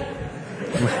 Yeah.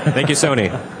 Thank you,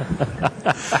 Sony.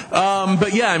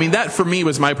 But yeah, that for me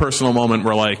was my personal moment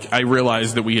where I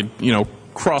realized that we had,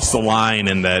 crossed the line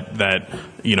and that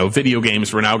video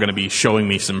games were now going to be showing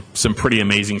me some pretty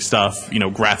amazing stuff,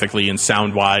 graphically and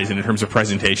sound-wise and in terms of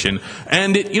presentation.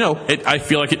 And I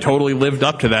feel like it totally lived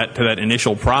up to that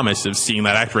initial promise of seeing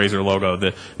that ActRaiser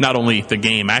logo, not only the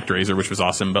game ActRaiser, which was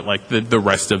awesome, but the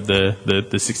rest of the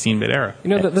 16-bit era.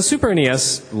 The Super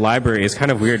NES library is kind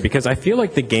of weird because I feel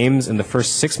like the games in the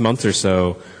first 6 months or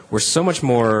so were so much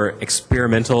more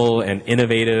experimental and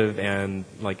innovative, and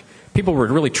people were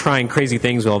really trying crazy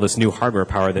things with all this new hardware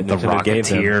power that Nintendo gave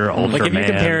them.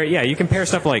 Ultraman. You compare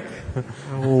stuff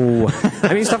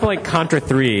stuff like Contra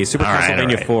 3, Super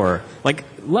Castlevania 4.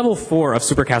 Level 4 of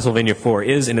Super Castlevania 4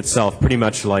 is in itself pretty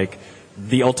much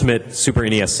the ultimate Super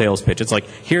NES sales pitch. It's like,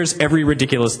 here's every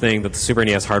ridiculous thing that the Super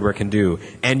NES hardware can do,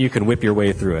 and you can whip your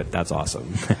way through it. That's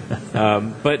awesome.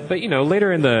 But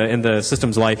later in the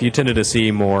system's life, you tended to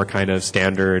see more kind of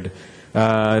standard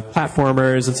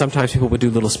platformers, and sometimes people would do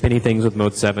little spinny things with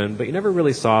Mode 7, but you never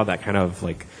really saw that kind of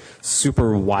like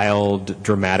super wild,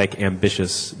 dramatic,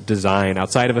 ambitious design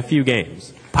outside of a few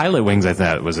games. Pilot Wings, I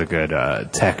thought, was a good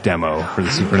tech demo for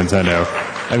the Super Nintendo.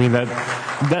 I mean,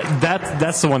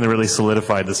 that's the one that really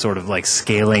solidified the sort of like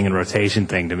scaling and rotation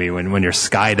thing to me. When you're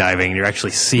skydiving and you're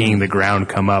actually seeing the ground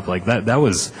come up, like that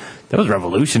was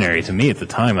revolutionary to me at the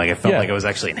time. Like I felt like I was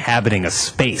actually inhabiting a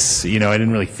space. I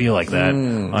didn't really feel like that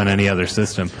on any other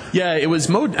system. Yeah, it was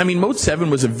Mode 7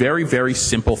 was a very, very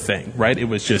simple thing, right? It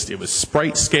was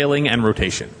sprite scaling and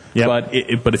rotation.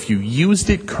 Yep. But if you used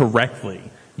it correctly,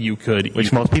 you could,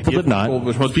 which most people did not.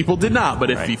 Which most people did not.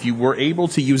 But if you were able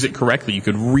to use it correctly, you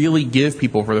could really give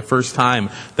people for the first time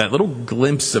that little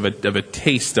glimpse of a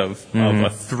taste of a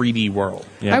 3D world.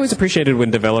 Yeah. I always appreciated when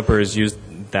developers used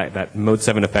that Mode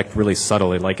 7 effect really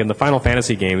subtly. Like in the Final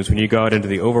Fantasy games, when you go out into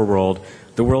the overworld,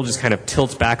 the world just kind of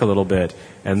tilts back a little bit,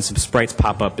 and some sprites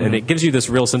pop up, and it gives you this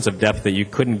real sense of depth that you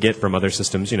couldn't get from other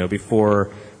systems,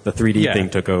 before the 3D thing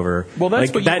took over. Well,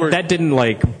 that's like, that didn't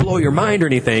like blow your mind or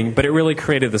anything, but it really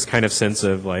created this kind of sense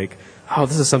of like, oh,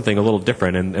 this is something a little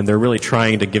different, and they're really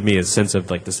trying to give me a sense of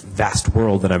like this vast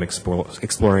world that I'm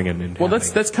exploring and well,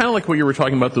 that's kind of like what you were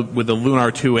talking about with the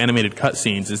Lunar 2 animated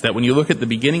cutscenes, is that when you look at the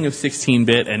beginning of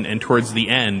 16-bit and towards the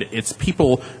end, it's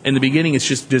people in the beginning, it's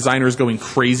just designers going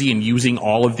crazy and using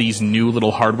all of these new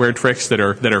little hardware tricks that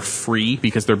are free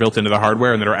because they're built into the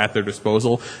hardware and that are at their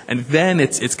disposal, and then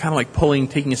it's kind of like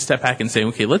taking a step back and saying,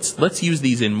 okay, let's use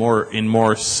these in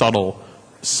more subtle,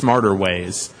 smarter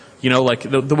ways. Like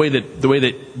the way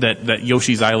that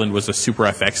Yoshi's Island was a Super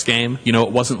FX game.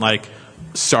 It wasn't like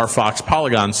Star Fox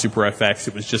Polygon Super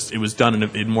FX. It was done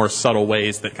in more subtle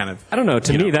ways that kind of. I don't know.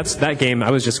 To me, that's that game.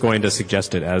 I was just going to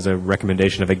suggest it as a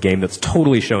recommendation of a game that's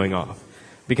totally showing off,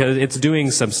 because it's doing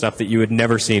some stuff that you had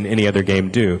never seen any other game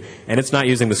do, and it's not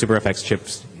using the Super FX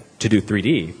chips to do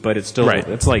 3D, but it's still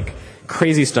it's like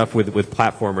crazy stuff with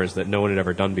platformers that no one had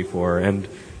ever done before, and.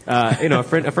 A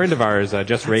friend of ours,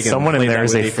 Jess Reagan. Someone in there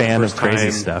is a fan of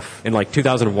crazy stuff. In like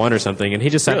 2001 or something, and he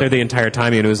just sat there the entire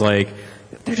time and was like,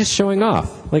 they're just showing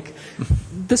off. Like,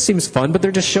 this seems fun, but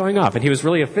they're just showing off. And he was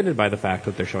really offended by the fact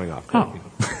that they're showing off. Oh.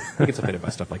 He gets offended by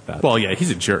stuff like that. Well, yeah, he's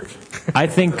a jerk. I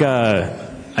think...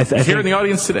 here in the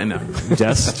audience today? No.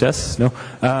 Jess? No.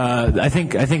 I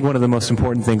think one of the most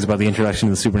important things about the introduction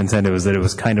of the Super Nintendo is that it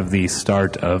was kind of the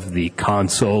start of the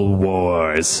console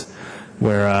wars,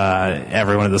 where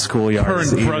everyone at the schoolyard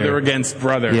turned brother against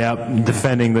brother. Yep,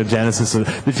 defending the Genesis.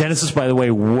 The Genesis, by the way,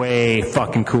 way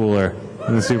fucking cooler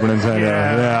than the Super Nintendo.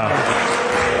 Yeah.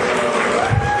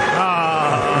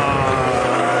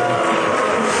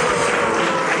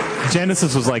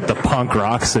 Genesis was like the punk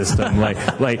rock system, like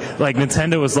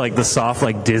Nintendo was like the soft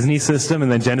like Disney system, and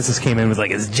then Genesis came in with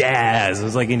like it's jazz. It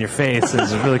was like in your face. It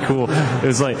was really cool. It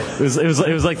was like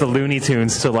the Looney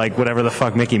Tunes to like whatever the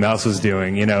fuck Mickey Mouse was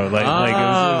doing.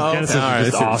 Genesis was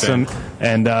just awesome,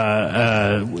 and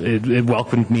it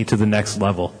welcomed me to the next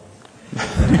level.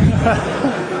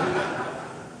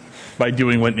 By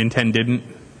doing what Nintendo didn't.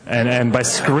 And by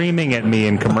screaming at me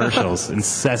in commercials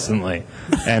incessantly.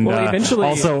 And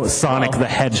also Sonic the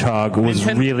Hedgehog was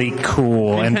really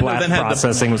cool, and blast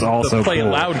processing was also the Play cool.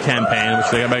 It Loud campaign, which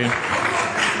they got back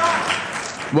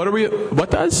in. What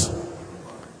does?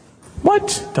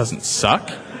 What? Doesn't suck.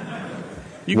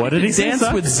 What did he say?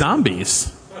 Dance with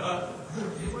zombies.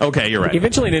 Okay, you're right.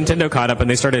 Eventually Nintendo caught up and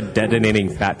they started detonating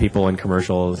fat people in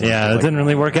commercials. Yeah, it didn't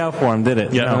really work out for them, did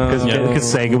it? Yeah.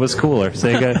 Because Sega was cooler.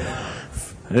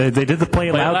 They did the Play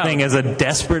It Loud thing as a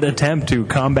desperate attempt to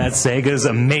combat Sega's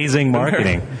amazing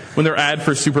marketing. When their ad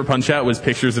for Super Punch-Out was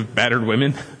pictures of battered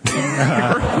women.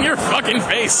 In your fucking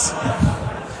face.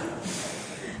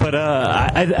 But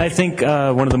I think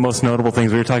one of the most notable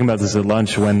things, we were talking about this at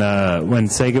lunch, when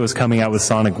Sega was coming out with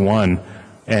Sonic 1,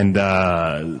 and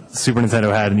Super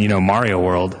Nintendo had, Mario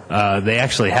World, they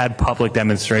actually had public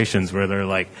demonstrations where they're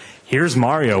like, here's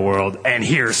Mario World, and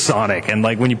here's Sonic. And,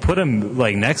 when you put them,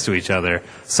 next to each other,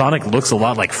 Sonic looks a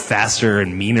lot, faster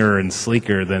and meaner and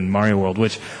sleeker than Mario World,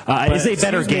 which is a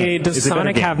better game. Does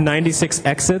Sonic have 96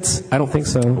 exits? I don't think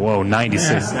so. Whoa,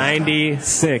 96.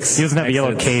 96. He doesn't have a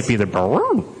yellow cape either.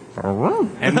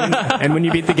 And when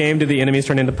you beat the game, do the enemies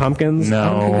turn into pumpkins? No, I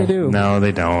don't think they do. No,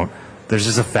 they don't. There's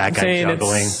just a fat guy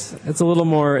juggling. It's a little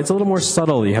more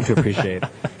subtle. You have to appreciate.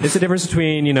 It's the difference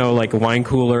between like a wine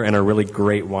cooler and a really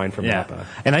great wine from Napa.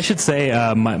 And I should say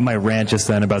my rant just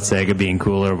then about Sega being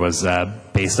cooler was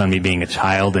based on me being a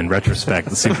child. In retrospect,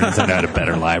 the Super Nintendo had a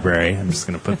better library. I'm just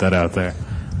going to put that out there.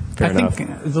 Fair enough. Think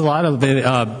a lot of it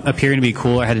appearing to be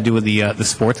cooler had to do with the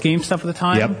sports game stuff at the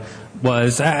time. Yep.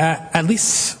 Was at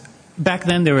least back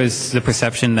then there was the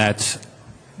perception that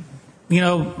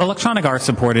Electronic Arts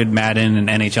supported Madden and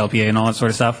NHLPA and all that sort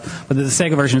of stuff, but the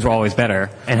Sega versions were always better.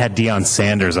 And had Deion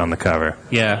Sanders on the cover.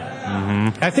 Yeah.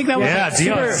 Mm-hmm. I think that was Deion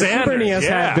Sanders. Super NES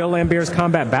had Bill Lambert's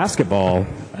Combat Basketball.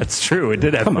 That's true. It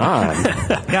did have. Come on.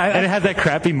 And it had that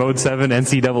crappy Mode 7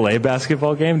 NCAA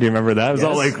basketball game. Do you remember that? It was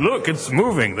all like, look, it's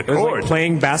moving. The court. It was like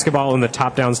playing basketball in the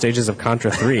top-down stages of Contra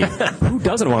 3. Who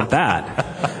doesn't want that?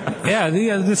 Yeah,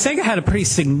 the Sega had a pretty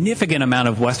significant amount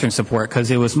of Western support because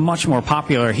it was much more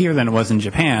popular here than it was in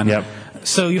Japan. Yep.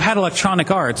 So you had Electronic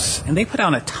Arts, and they put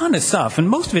out a ton of stuff, and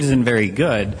most of it isn't very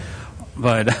good,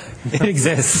 but it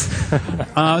exists.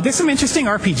 There's some interesting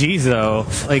RPGs, though,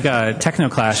 like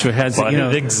Technoclash, which has,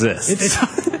 it exists.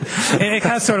 It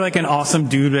has sort of like an awesome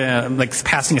dude, like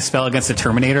passing a spell against a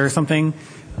Terminator or something.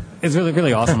 It's really,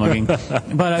 really awesome looking. But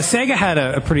Sega had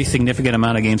a pretty significant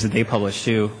amount of games that they published,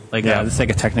 too, like the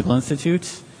Sega Technical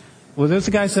Institute. Well, those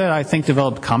the guys that I think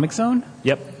developed Comic Zone?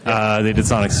 Yep. They did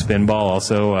Sonic Spinball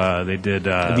also. They did...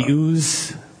 the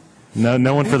Ooze.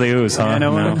 No one for the Ooze, huh? Yeah,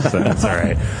 no one. So that's all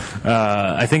right.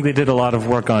 I think they did a lot of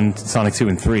work on Sonic 2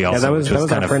 and 3 also. Yeah, that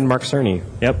was our friend Mark Cerny.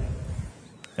 Yep.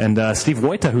 And Steve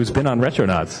Wojta, who's been on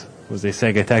Retronauts, was a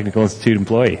Sega Technical Institute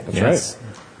employee. That's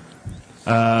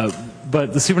right.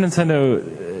 But the Super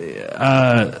Nintendo...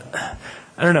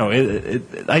 I don't know.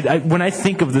 When I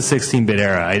think of the 16-bit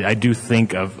era, I do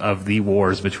think of the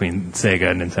wars between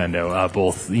Sega and Nintendo,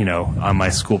 both on my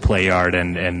school play yard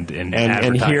and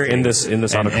here in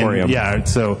this auditorium.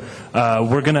 So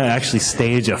we're gonna actually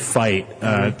stage a fight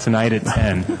tonight at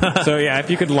 10. So if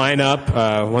you could line up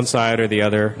one side or the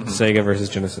other, Sega versus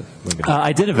Genesis.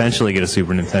 I did eventually get a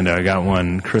Super Nintendo. I got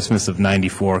one Christmas of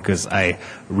 '94 because I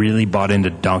really bought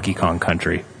into Donkey Kong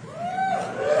Country.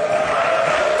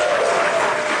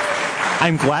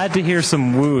 I'm glad to hear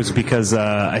some woos because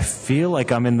I feel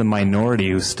like I'm in the minority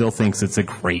who still thinks it's a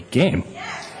great game.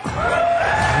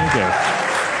 Thank you.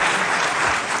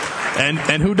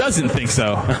 And who doesn't think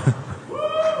so?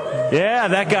 Yeah,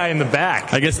 that guy in the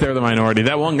back. I guess they're the minority.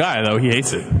 That one guy, though, he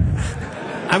hates it.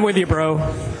 I'm with you, bro.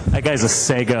 That guy's a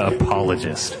Sega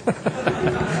apologist.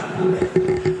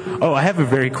 Oh, I have a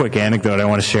very quick anecdote I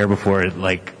want to share before it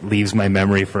leaves my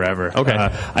memory forever. Okay.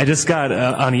 I just got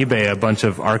on eBay a bunch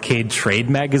of arcade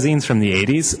trade magazines from the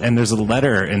 80s, and there's a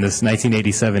letter in this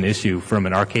 1987 issue from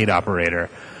an arcade operator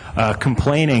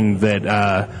complaining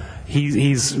that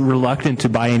he's reluctant to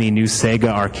buy any new Sega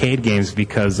arcade games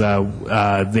because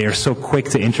they are so quick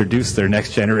to introduce their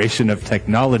next generation of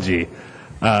technology.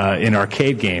 In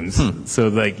arcade games.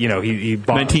 So, he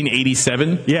bought...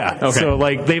 1987? Yeah. Okay. So,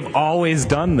 they've always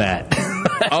done that.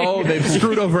 Oh, they've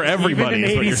screwed over everybody.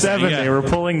 Even in 87, they were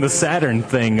pulling the Saturn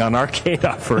thing on arcade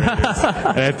operators.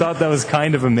 And I thought that was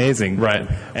kind of amazing. Right.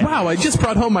 Wow, I just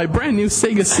brought home my brand new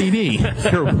Sega CD.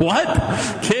 You're what?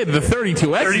 Kid, the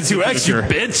 32X. 32X, you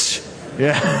bitch.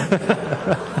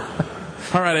 Yeah.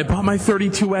 All right, I bought my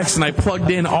 32X and I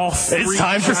plugged in all three. It's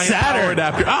time for Saturn.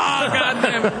 Adapter. Oh, God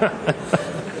damn it.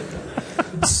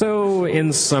 So,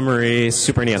 in summary,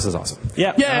 Super NES is awesome.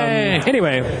 Yeah. Yay!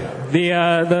 Anyway,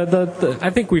 I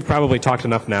think we've probably talked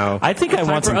enough now. I think I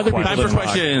want some other people time for to talk.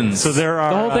 questions. So there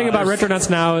are the whole thing about Retronauts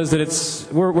now is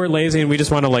that we're lazy and we just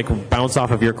want to bounce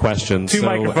off of your questions. Two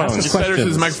microphones. It's better to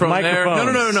the microphone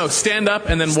there. No. Stand up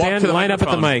and then walk to the line up at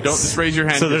the mics. Don't just raise your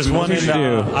hand. So there's one in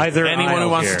either anyone who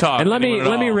wants to talk. And let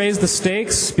me raise the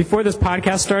stakes. Before this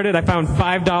podcast started, I found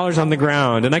 $5 on the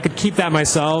ground, and I could keep that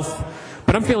myself.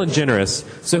 But I'm feeling generous.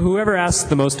 So whoever asks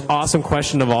the most awesome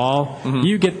question of all,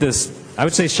 you get this, I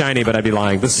would say shiny, but I'd be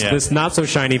lying, this not so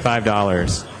shiny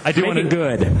 $5. I do Make want it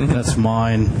good. That's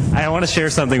mine. I want to share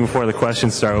something before the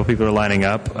questions start while people are lining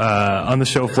up. On the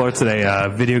show floor today,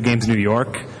 Video Games New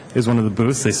York is one of the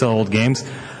booths. They sell old games.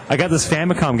 I got this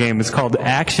Famicom game. It's called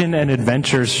Action and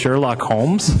Adventures Sherlock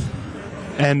Holmes.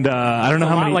 And I don't know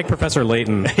how many. Like Professor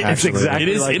Layton. It's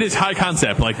exactly. It is high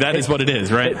concept. That is what it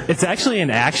is, right? It's actually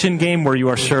an action game where you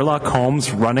are Sherlock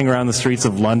Holmes running around the streets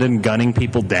of London, gunning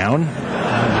people down.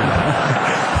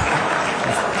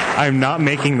 I'm not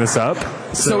making this up.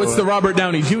 So it's the Robert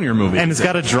Downey Jr. movie. And it's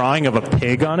got a drawing of a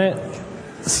pig on it.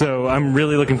 So I'm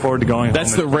really looking forward to going.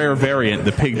 That's the rare variant,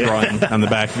 the pig drawing on the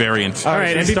back variant. All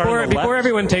right, and before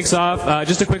everyone takes off,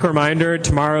 just a quick reminder,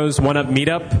 tomorrow's 1UP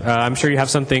meetup. I'm sure you have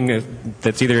something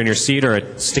that's either in your seat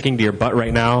or sticking to your butt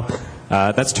right now.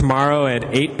 That's tomorrow at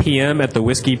 8 p.m. at the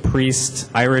Whiskey Priest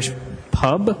Irish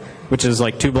Pub, which is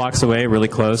like 2 blocks away, really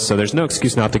close, so there's no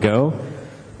excuse not to go.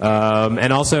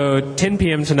 And also, 10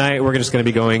 p.m. tonight, we're just going to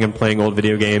be going and playing old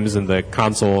video games in the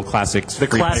console classics. The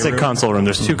classic console room.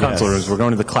 There's 2 console rooms. We're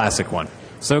going to the classic one.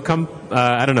 So come,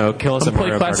 I don't know, kill us a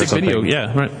play classic video.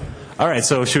 Yeah, right. All right,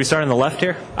 so should we start on the left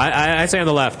here? I say on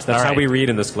the left. That's how we read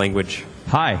in this language.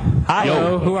 Hi.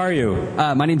 Hello, who are you?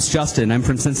 My name's Justin. I'm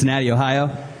from Cincinnati,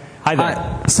 Ohio. Hi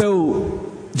there.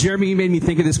 So, Jeremy, you made me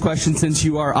think of this question since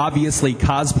you are obviously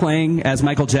cosplaying as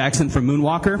Michael Jackson from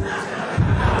Moonwalker.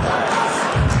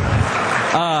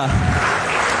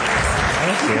 I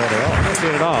don't see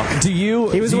it at all.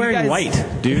 He was wearing white,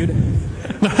 dude.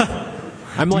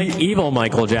 I'm like evil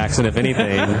Michael Jackson, if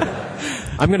anything.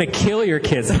 I'm going to kill your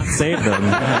kids, not save them.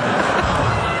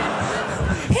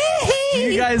 Do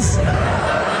you guys...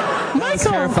 That's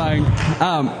terrifying.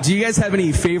 Do you guys have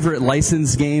any favorite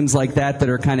licensed games like that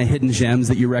are kind of hidden gems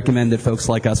that you recommend that folks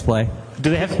like us play? Do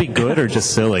they have to be good or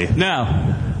just silly?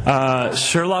 No.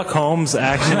 Sherlock Holmes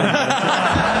action.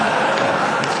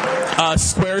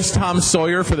 Square's Tom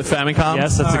Sawyer for the Famicom.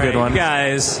 Yes, that's a good one.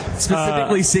 Guys,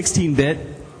 specifically 16-bit.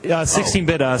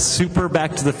 16-bit Super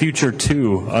Back to the Future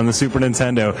 2 on the Super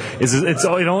Nintendo.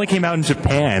 It only came out in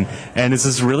Japan, and it's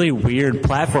this really weird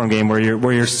platform game where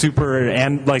you're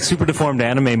super deformed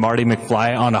anime Marty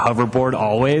McFly on a hoverboard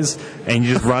always, and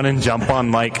you just run and jump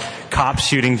on like cops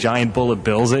shooting giant bullet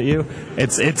bills at you.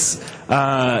 It's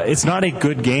not a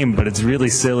good game, but it's really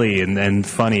silly and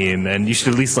funny, and you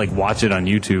should at least like watch it on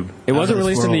YouTube. It wasn't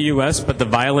released in the U.S., but The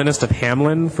Violinist of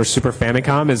Hamelin for Super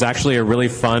Famicom is actually a really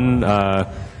fun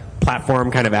platform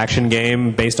kind of action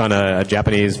game based on a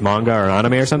Japanese manga or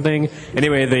anime or something.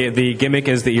 Anyway, the gimmick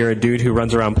is that you're a dude who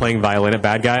runs around playing violin at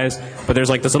bad guys, but there's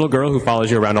like this little girl who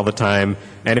follows you around all the time,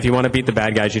 and if you want to beat the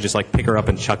bad guys, you just like pick her up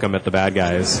and chuck them at the bad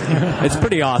guys. It's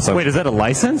pretty awesome. Wait, is that a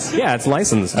license? Yeah, it's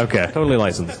licensed. Okay. Totally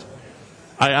licensed.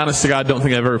 I honest to God don't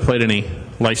think I've ever played any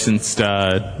licensed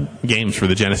games for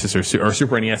the Genesis or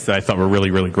Super NES that I thought were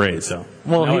really, really great. So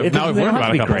now I've learned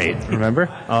about a couple. Great, remember?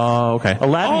 Oh, okay.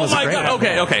 Aladdin oh was my a great God.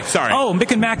 Okay. Sorry. Oh,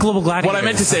 Mick and Mac Global Gladiators. What I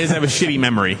meant to say is I have a shitty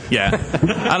memory. Yeah.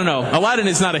 I don't know. Aladdin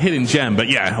is not a hidden gem, but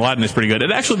yeah, Aladdin is pretty good.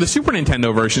 And actually, the Super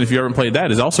Nintendo version, if you haven't played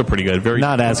that, is also pretty good.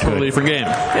 Not as totally good. different game.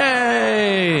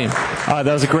 Yay! That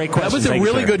was a great question. That was a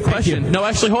really good question. No,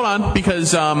 actually, hold on,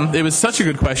 because it was such a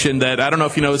good question that I don't know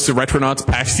if you know, it's the Retronauts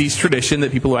PAX East tradition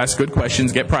that people who ask good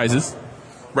questions get prizes.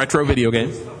 Retro video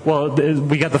games. Well,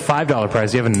 we got the $5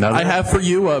 prize. Do you have another? I have for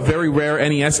you a very rare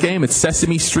NES game. It's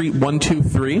Sesame Street 1, 2,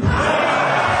 3.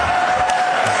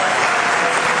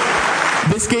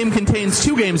 This game contains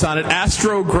 2 games on it,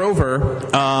 Astro Grover,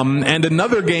 and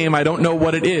another game, I don't know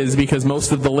what it is because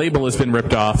most of the label has been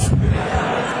ripped off.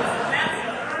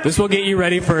 This will get you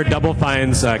ready for Double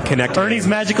Fine's Connect. Ernie's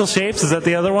Magical Shapes, is that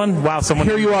the other one? Wow, someone...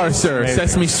 Here you are, sir. Maybe.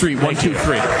 Sesame Street 1, 2,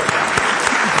 3.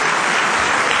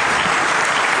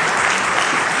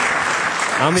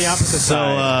 On the opposite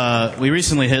side. So we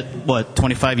recently hit,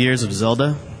 25 years of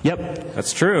Zelda? Yep.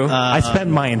 That's true. I spent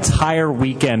my entire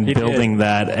weekend building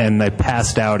that, and I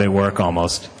passed out at work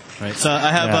almost. Right. So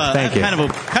I have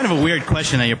kind of a weird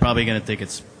question that you're probably going to think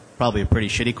it's probably a pretty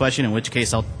shitty question, in which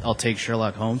case I'll take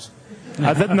Sherlock Holmes.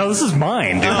 No, this is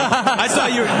mine, dude. I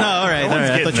thought you were... No, all right.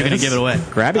 I thought you were going to give it away.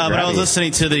 Grab it. But I was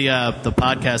listening to the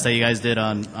podcast that you guys did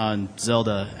on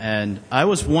Zelda, and I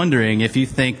was wondering if you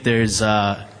think there's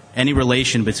any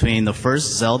relation between the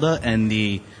first Zelda and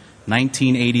the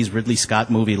 1980s Ridley Scott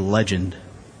movie Legend.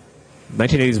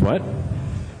 1980s what?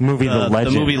 Movie The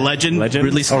Legend. The movie Legend?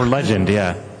 Ridley Scott. Or Legend,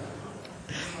 yeah.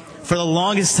 For the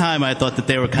longest time, I thought that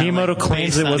they were kind of Miyamoto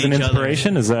claims it was an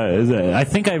inspiration. Is that? I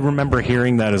think I remember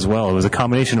hearing that as well. It was a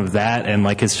combination of that and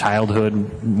like his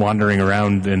childhood wandering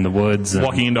around in the woods, and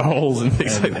walking into holes and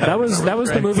things like that. That was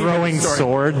the movie throwing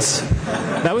swords.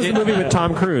 That was the movie with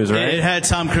Tom Cruise, right? It had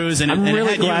Tom Cruise, and I'm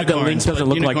really glad that Link doesn't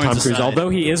look like Tom Cruise, aside. although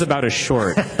he is about as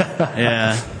short.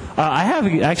 Yeah. I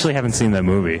haven't seen that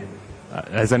movie.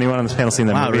 Has anyone on this panel seen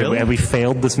that movie? Really? Have we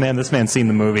failed this man? This man's seen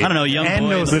the movie. I don't know. Young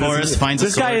boy in the forest finds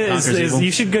a sword, conquers evil.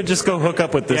 You should just go hook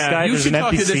up with this guy. You should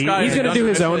talk to this guy. He's going to do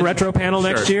his own retro panel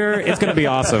next year. It's going to be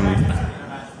awesome.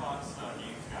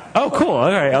 Oh, cool. All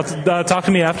right. Talk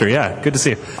to me after. Yeah. Good to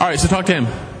see you. All right. So talk to him.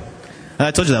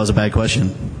 I told you that was a bad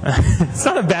question. It's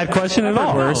not a bad question at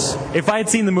all. Worse. If I had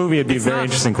seen the movie, it'd be a very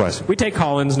interesting question. We take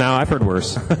call-ins now. I've heard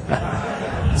worse.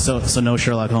 So no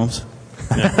Sherlock Holmes?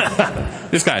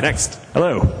 This guy. Next.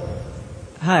 Hello.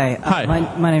 Hi. Hi.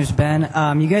 My name's Ben.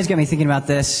 You guys got me thinking about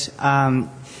this.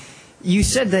 You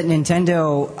said that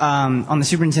Nintendo, on the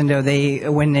Super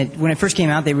Nintendo, when it first came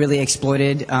out, they really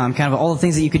exploited kind of all the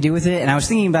things that you could do with it. And I was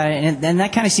thinking about it, and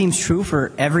that kind of seems true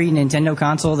for every Nintendo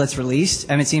console that's released.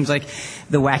 I mean, it seems like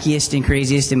the wackiest and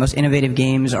craziest and most innovative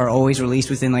games are always released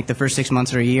within like the first 6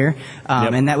 months or a year.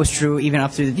 And that was true even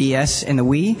up through the DS and the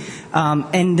Wii.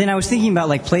 And then I was thinking about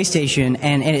like PlayStation,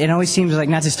 and it always seems like,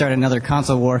 not to start another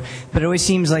console war, but it always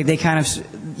seems like they kind of,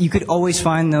 you could always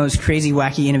find those crazy,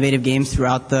 wacky, innovative games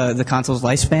throughout the console's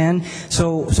lifespan.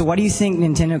 So why do you think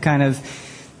Nintendo kind of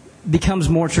becomes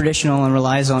more traditional and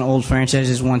relies on old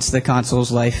franchises once the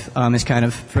console's life is kind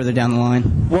of further down the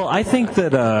line? Well, I think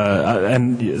that,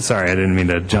 and sorry, I didn't mean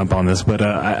to jump on this, but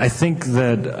I think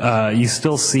that you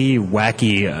still see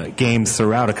wacky games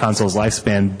throughout a console's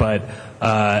lifespan, but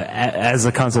as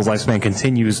the console's lifespan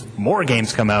continues, more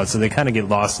games come out, so they kind of get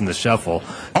lost in the shuffle.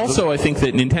 Also, I think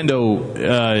that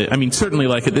Nintendo, I mean, certainly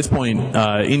like at this point,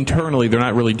 internally, they're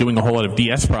not really doing a whole lot of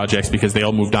DS projects because they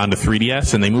all moved on to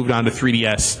 3DS, and they moved on to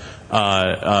 3DS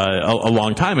a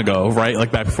long time ago, right?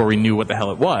 Like back before we knew what the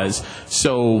hell it was.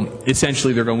 So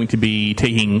essentially, they're going to be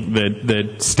taking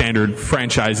the standard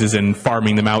franchises and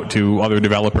farming them out to other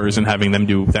developers and having them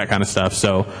do that kind of stuff.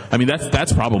 So, I mean,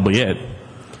 that's probably it.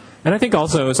 And I think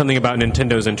also something about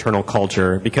Nintendo's internal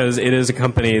culture, because it is a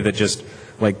company that just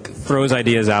like throws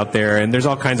ideas out there, and there's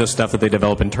all kinds of stuff that they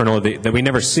develop internally that we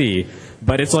never see.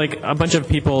 But it's like a bunch of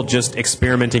people just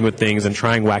experimenting with things and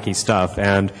trying wacky stuff.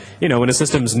 And, you know, when a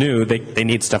system's new, they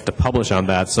need stuff to publish on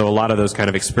that. So a lot of those kind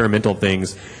of experimental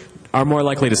things are more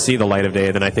likely to see the light of day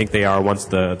than I think they are once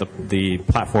the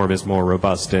platform is more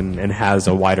robust and has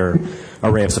a wider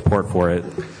array of support for it.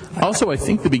 Also, I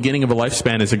think the beginning of a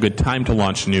lifespan is a good time to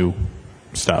launch new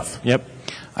stuff. Yep.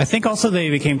 I think also they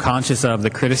became conscious of the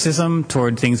criticism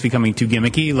toward things becoming too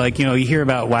gimmicky. Like, you know, you hear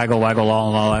about Waggle, Waggle, Law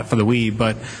and all that for the Wii,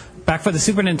 but back for the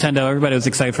Super Nintendo, everybody was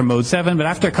excited for Mode 7, but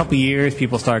after a couple of years,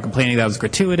 people started complaining that was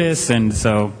gratuitous, and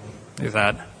so there's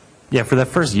that. Yeah, for that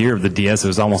first year of the DS, it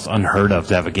was almost unheard of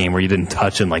to have a game where you didn't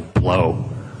touch and, like, blow,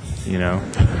 you know?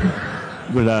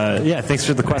 But, yeah, thanks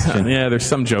for the question. Yeah, there's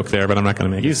some joke there, but I'm not going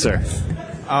to make it. You, sir.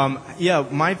 Yeah,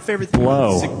 my favorite thing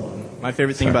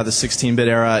about the 16-bit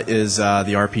era is the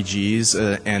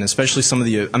RPGs, and especially some of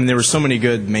the. I mean, there were so many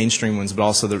good mainstream ones, but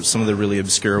also some of the really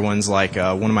obscure ones. Like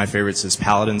one of my favorites is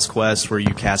Paladin's Quest, where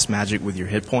you cast magic with your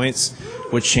hit points,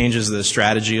 which changes the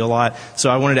strategy a lot. So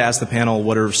I wanted to ask the panel,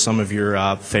 what are some of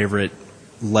your favorite,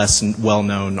 less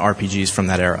well-known RPGs from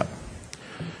that era?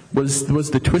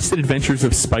 Was the Twisted Adventures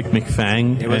of Spike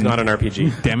McFang? It was not an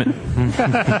RPG. Damn it.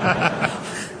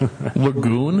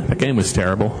 Lagoon? That game was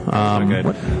terrible. Good.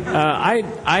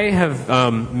 I have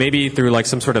maybe through like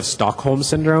some sort of Stockholm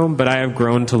syndrome, but I have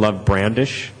grown to love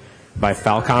Brandish by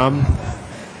Falcom,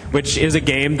 which is a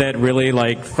game that really,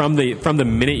 like, from the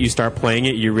minute you start playing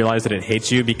it, you realize that it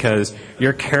hates you because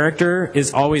your character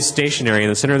is always stationary in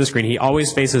the center of the screen. He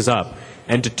always faces up.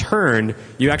 And to turn,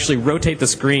 you actually rotate the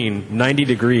screen 90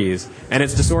 degrees, and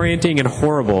it's disorienting and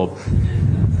horrible.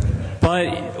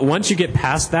 But once you get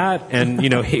past that and, you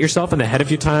know, hit yourself in the head a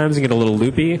few times and get a little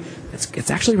loopy, it's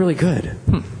actually really good.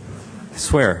 I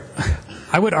swear.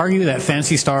 I would argue that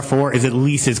Phantasy Star 4 is at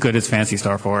least as good as Phantasy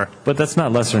Star 4. But that's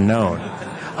not lesser known.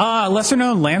 Lesser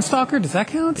known Landstalker, does that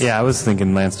count? Yeah, I was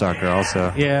thinking Landstalker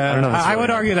also. Yeah, I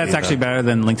would argue that's actually better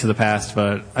than Link to the Past,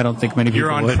 but I don't think many people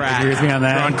would agree with me on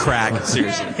that. You're on crack,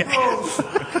 seriously.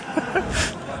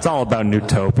 It's all about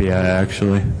Newtopia,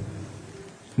 actually.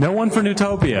 No one for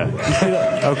Newtopia.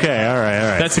 Okay, all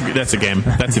right. That's a game.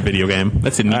 That's a video game.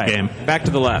 That's a neat game. Back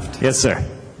to the left. Yes, sir.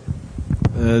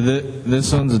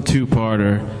 This one's a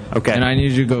two-parter. Okay. And I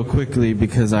need you to go quickly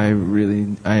because I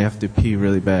have to pee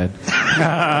really bad.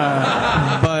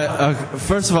 But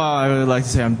first of all, I would like to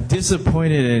say I'm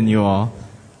disappointed in you all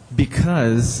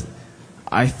because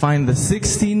I find the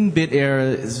 16-bit era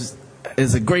is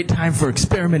a great time for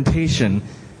experimentation.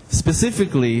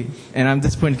 Specifically, and I'm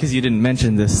disappointed because you didn't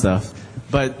mention this stuff,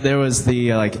 but there was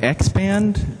the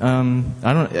X-Band.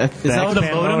 I don't. Is that the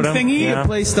modem thingy? You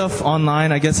play stuff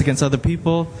online, I guess, against other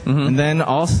people. Mm-hmm. And then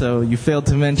also, you failed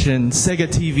to mention Sega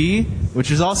TV, which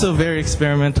is also very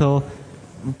experimental,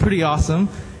 pretty awesome.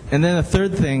 And then a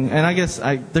third thing, and I guess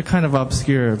they're kind of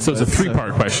obscure. So it's a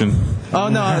three-part question. Oh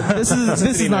no, this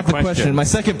is not the question. My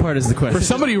second part is the question. For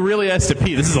somebody who really has to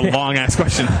pee, this is a long-ass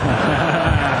question.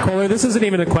 Kohler, this isn't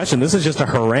even a question. This is just a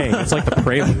harangue. It's like the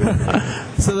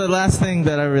prelude. So the last thing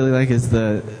that I really like is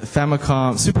the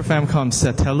Super Famicom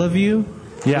Satellaview,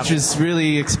 which is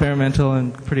really experimental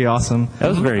and pretty awesome. That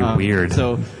was very weird.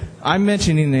 So I'm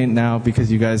mentioning it now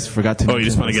because you guys forgot to. Oh, you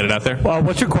just want to get it out there? Well,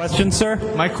 what's your question, sir?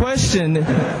 My question,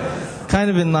 kind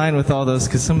of in line with all those,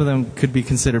 because some of them could be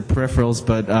considered peripherals,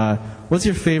 but what's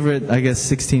your favorite,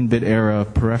 16-bit era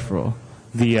peripheral?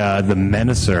 The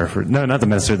Menacer. No, not the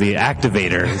Menacer. The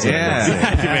Activator. Yeah.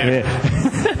 The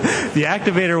Activator. The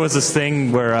Activator was this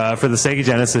thing where for the Sega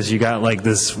Genesis you got like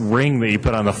this ring that you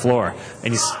put on the floor,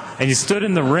 and you stood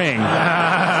in the ring,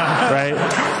 right?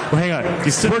 Well, hang on.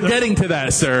 We're getting to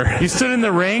that, sir. You stood in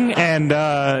the ring and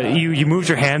you moved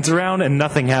your hands around and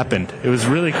nothing happened. It was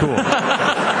really cool.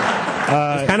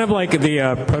 It's kind of like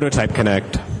the Prototype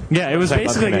Connect. Yeah, it was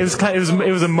basically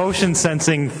it was a motion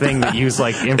sensing thing that used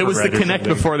like infrared. It was the Kinect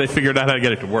before they figured out how to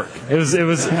get it to work. It was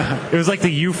like the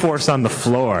U-Force on the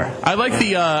floor. I like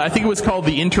the I think it was called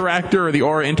the Interactor or the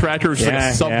Aura Interactor, which is like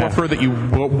a subwoofer that you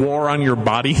wore on your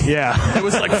body. Yeah, it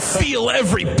was like feel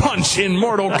every punch in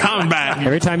Mortal Kombat.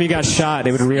 Every time you got shot,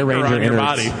 it would rearrange your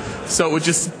body, so it would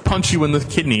just punch you in the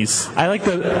kidneys. I like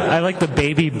the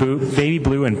baby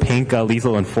blue and pink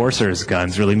Lethal Enforcers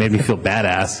guns. Really made me feel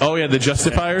badass. Oh yeah, the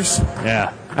Justifiers.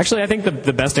 Yeah. Actually, I think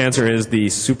the best answer is the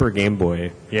Super Game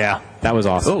Boy. Yeah. That was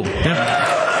awesome. Oh.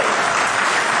 Yeah.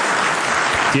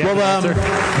 Well,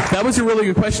 that was a really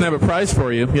good question. I have a prize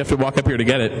for you. You have to walk up here to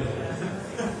get it.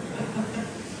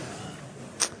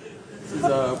 This is,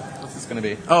 what's this going to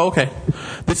be? Oh, okay.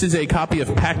 This is a copy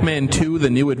of Pac-Man 2: The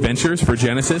New Adventures for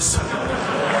Genesis,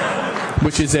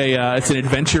 which is it's an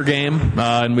adventure game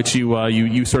in which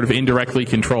you sort of indirectly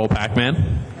control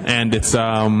Pac-Man. And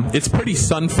it's pretty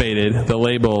sun faded, the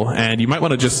label, and you might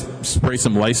want to just spray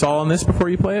some Lysol on this before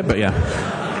you play it. But yeah,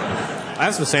 I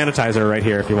have some sanitizer right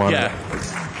here if you want. Yeah,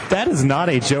 that is not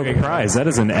a joke prize. That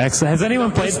is an excellent. Has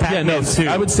anyone played Pac-Man 2?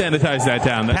 I would sanitize that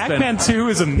down. Pac-Man 2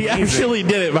 is amazing. He actually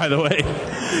did it, by the way.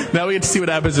 Now we get to see what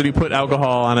happens when you put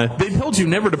alcohol on it. They told you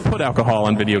never to put alcohol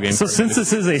on video games. So since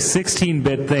this is a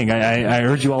 16-bit thing, I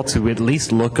urge you all to at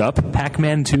least look up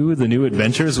Pac-Man 2: The New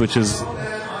Adventures, which is.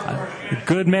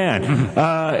 Good man.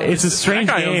 It's a strange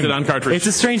game. It's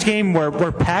a strange game where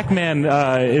Pac-Man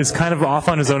is kind of off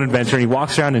on his own adventure. And he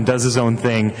walks around and does his own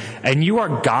thing, and you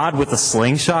are God with a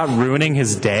slingshot ruining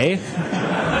his day.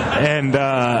 And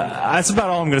that's about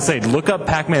all I'm going to say. Look up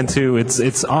Pac-Man 2.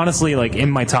 It's honestly like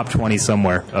in my top 20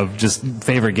 somewhere of just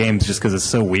favorite games, just because it's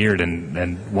so weird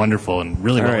and wonderful and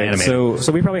really well animated.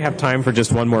 So we probably have time for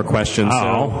just one more question.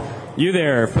 So you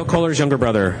there, Phil Kohler's younger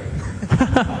brother.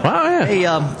 Wow, yeah. Hey,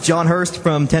 John Hurst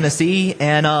from Tennessee,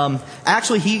 and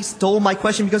actually he stole my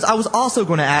question because I was also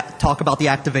going to talk about the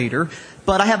Activator,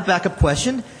 but I have a backup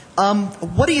question.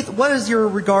 What is your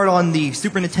regard on the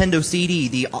Super Nintendo CD,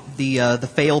 the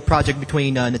failed project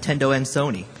between Nintendo and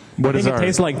Sony? I think it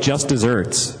tastes like just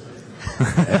desserts.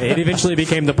 It eventually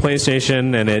became the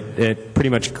PlayStation, and it pretty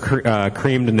much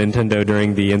creamed Nintendo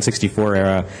during the N64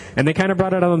 era. And they kind of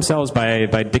brought it on themselves by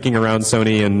dicking around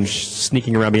Sony and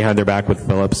sneaking around behind their back with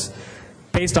Philips.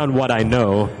 Based on what I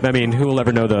know, I mean, who will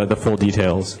ever know the full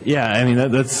details? Yeah, I mean,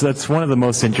 that's one of the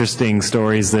most interesting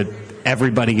stories that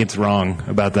everybody gets wrong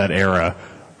about that era.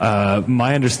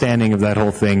 My understanding of that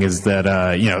whole thing is that,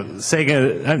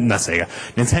 Nintendo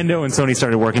and Sony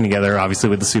started working together, obviously,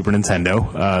 with the Super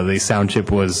Nintendo. The sound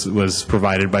chip was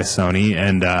provided by Sony,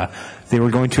 and they were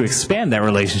going to expand that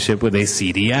relationship with a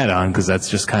CD add-on, because that's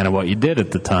just kind of what you did at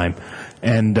the time.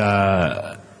 And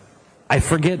I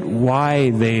forget why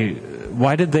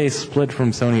did they split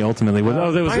from Sony ultimately? My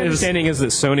understanding is that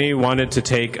Sony wanted to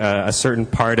take a certain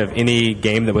part of any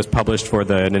game that was published for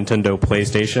the Nintendo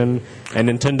PlayStation, and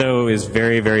Nintendo is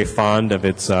very, very fond of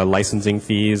its licensing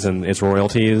fees and its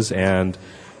royalties. And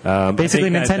basically,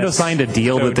 Nintendo signed a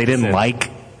deal that they didn't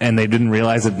like, and they didn't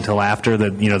realize it until after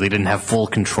that. They didn't have full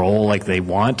control like they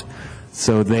want.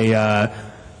 So they.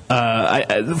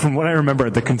 From what I remember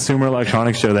at the Consumer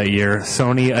Electronics Show that year,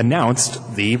 Sony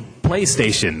announced the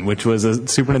PlayStation, which was a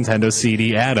Super Nintendo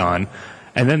CD add-on.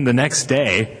 And then the next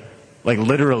day, like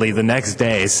literally the next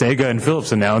day, Sega and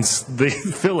Philips announced the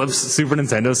Philips Super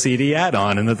Nintendo CD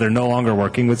add-on, and that they're no longer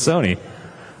working with Sony.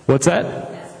 What's that?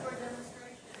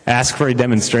 Ask for a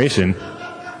demonstration.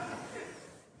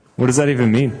 What does that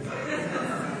even mean?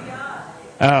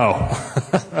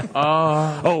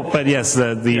 But yes,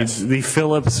 the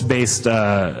Philips-based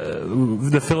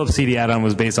the Philips CD add-on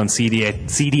was based on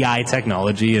CDI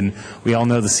technology, and we all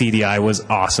know the CDI was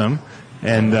awesome,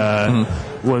 and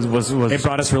was it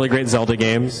brought us really great Zelda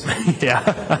games.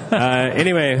 Yeah.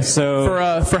 Anyway,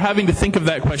 so for having to think of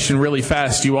that question really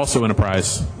fast, you also win a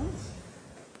prize.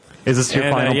 Is this your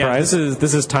final prize?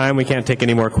 This is time. We can't take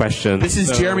any more questions. This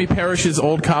is Jeremy Parrish's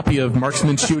old copy of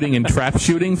Marksman Shooting and Trap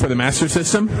Shooting for the Master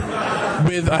System,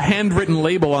 with a handwritten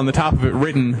label on the top of it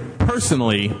written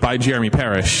personally by Jeremy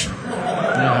Parrish.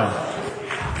 Yeah.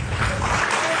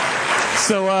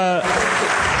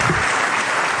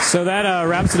 So that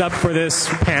wraps it up for this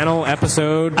panel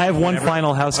episode. I have one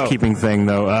final housekeeping thing,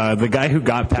 though. The guy who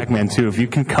got Pac-Man 2, if you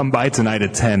can come by tonight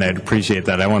at 10, I'd appreciate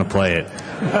that. I want to play it.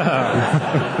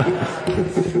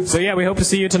 So, yeah, we hope to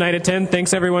see you tonight at 10.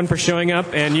 Thanks, everyone, for showing up.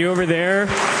 And you over there,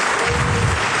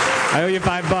 I owe you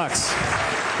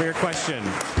 $5 for your question.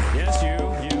 Yes, you.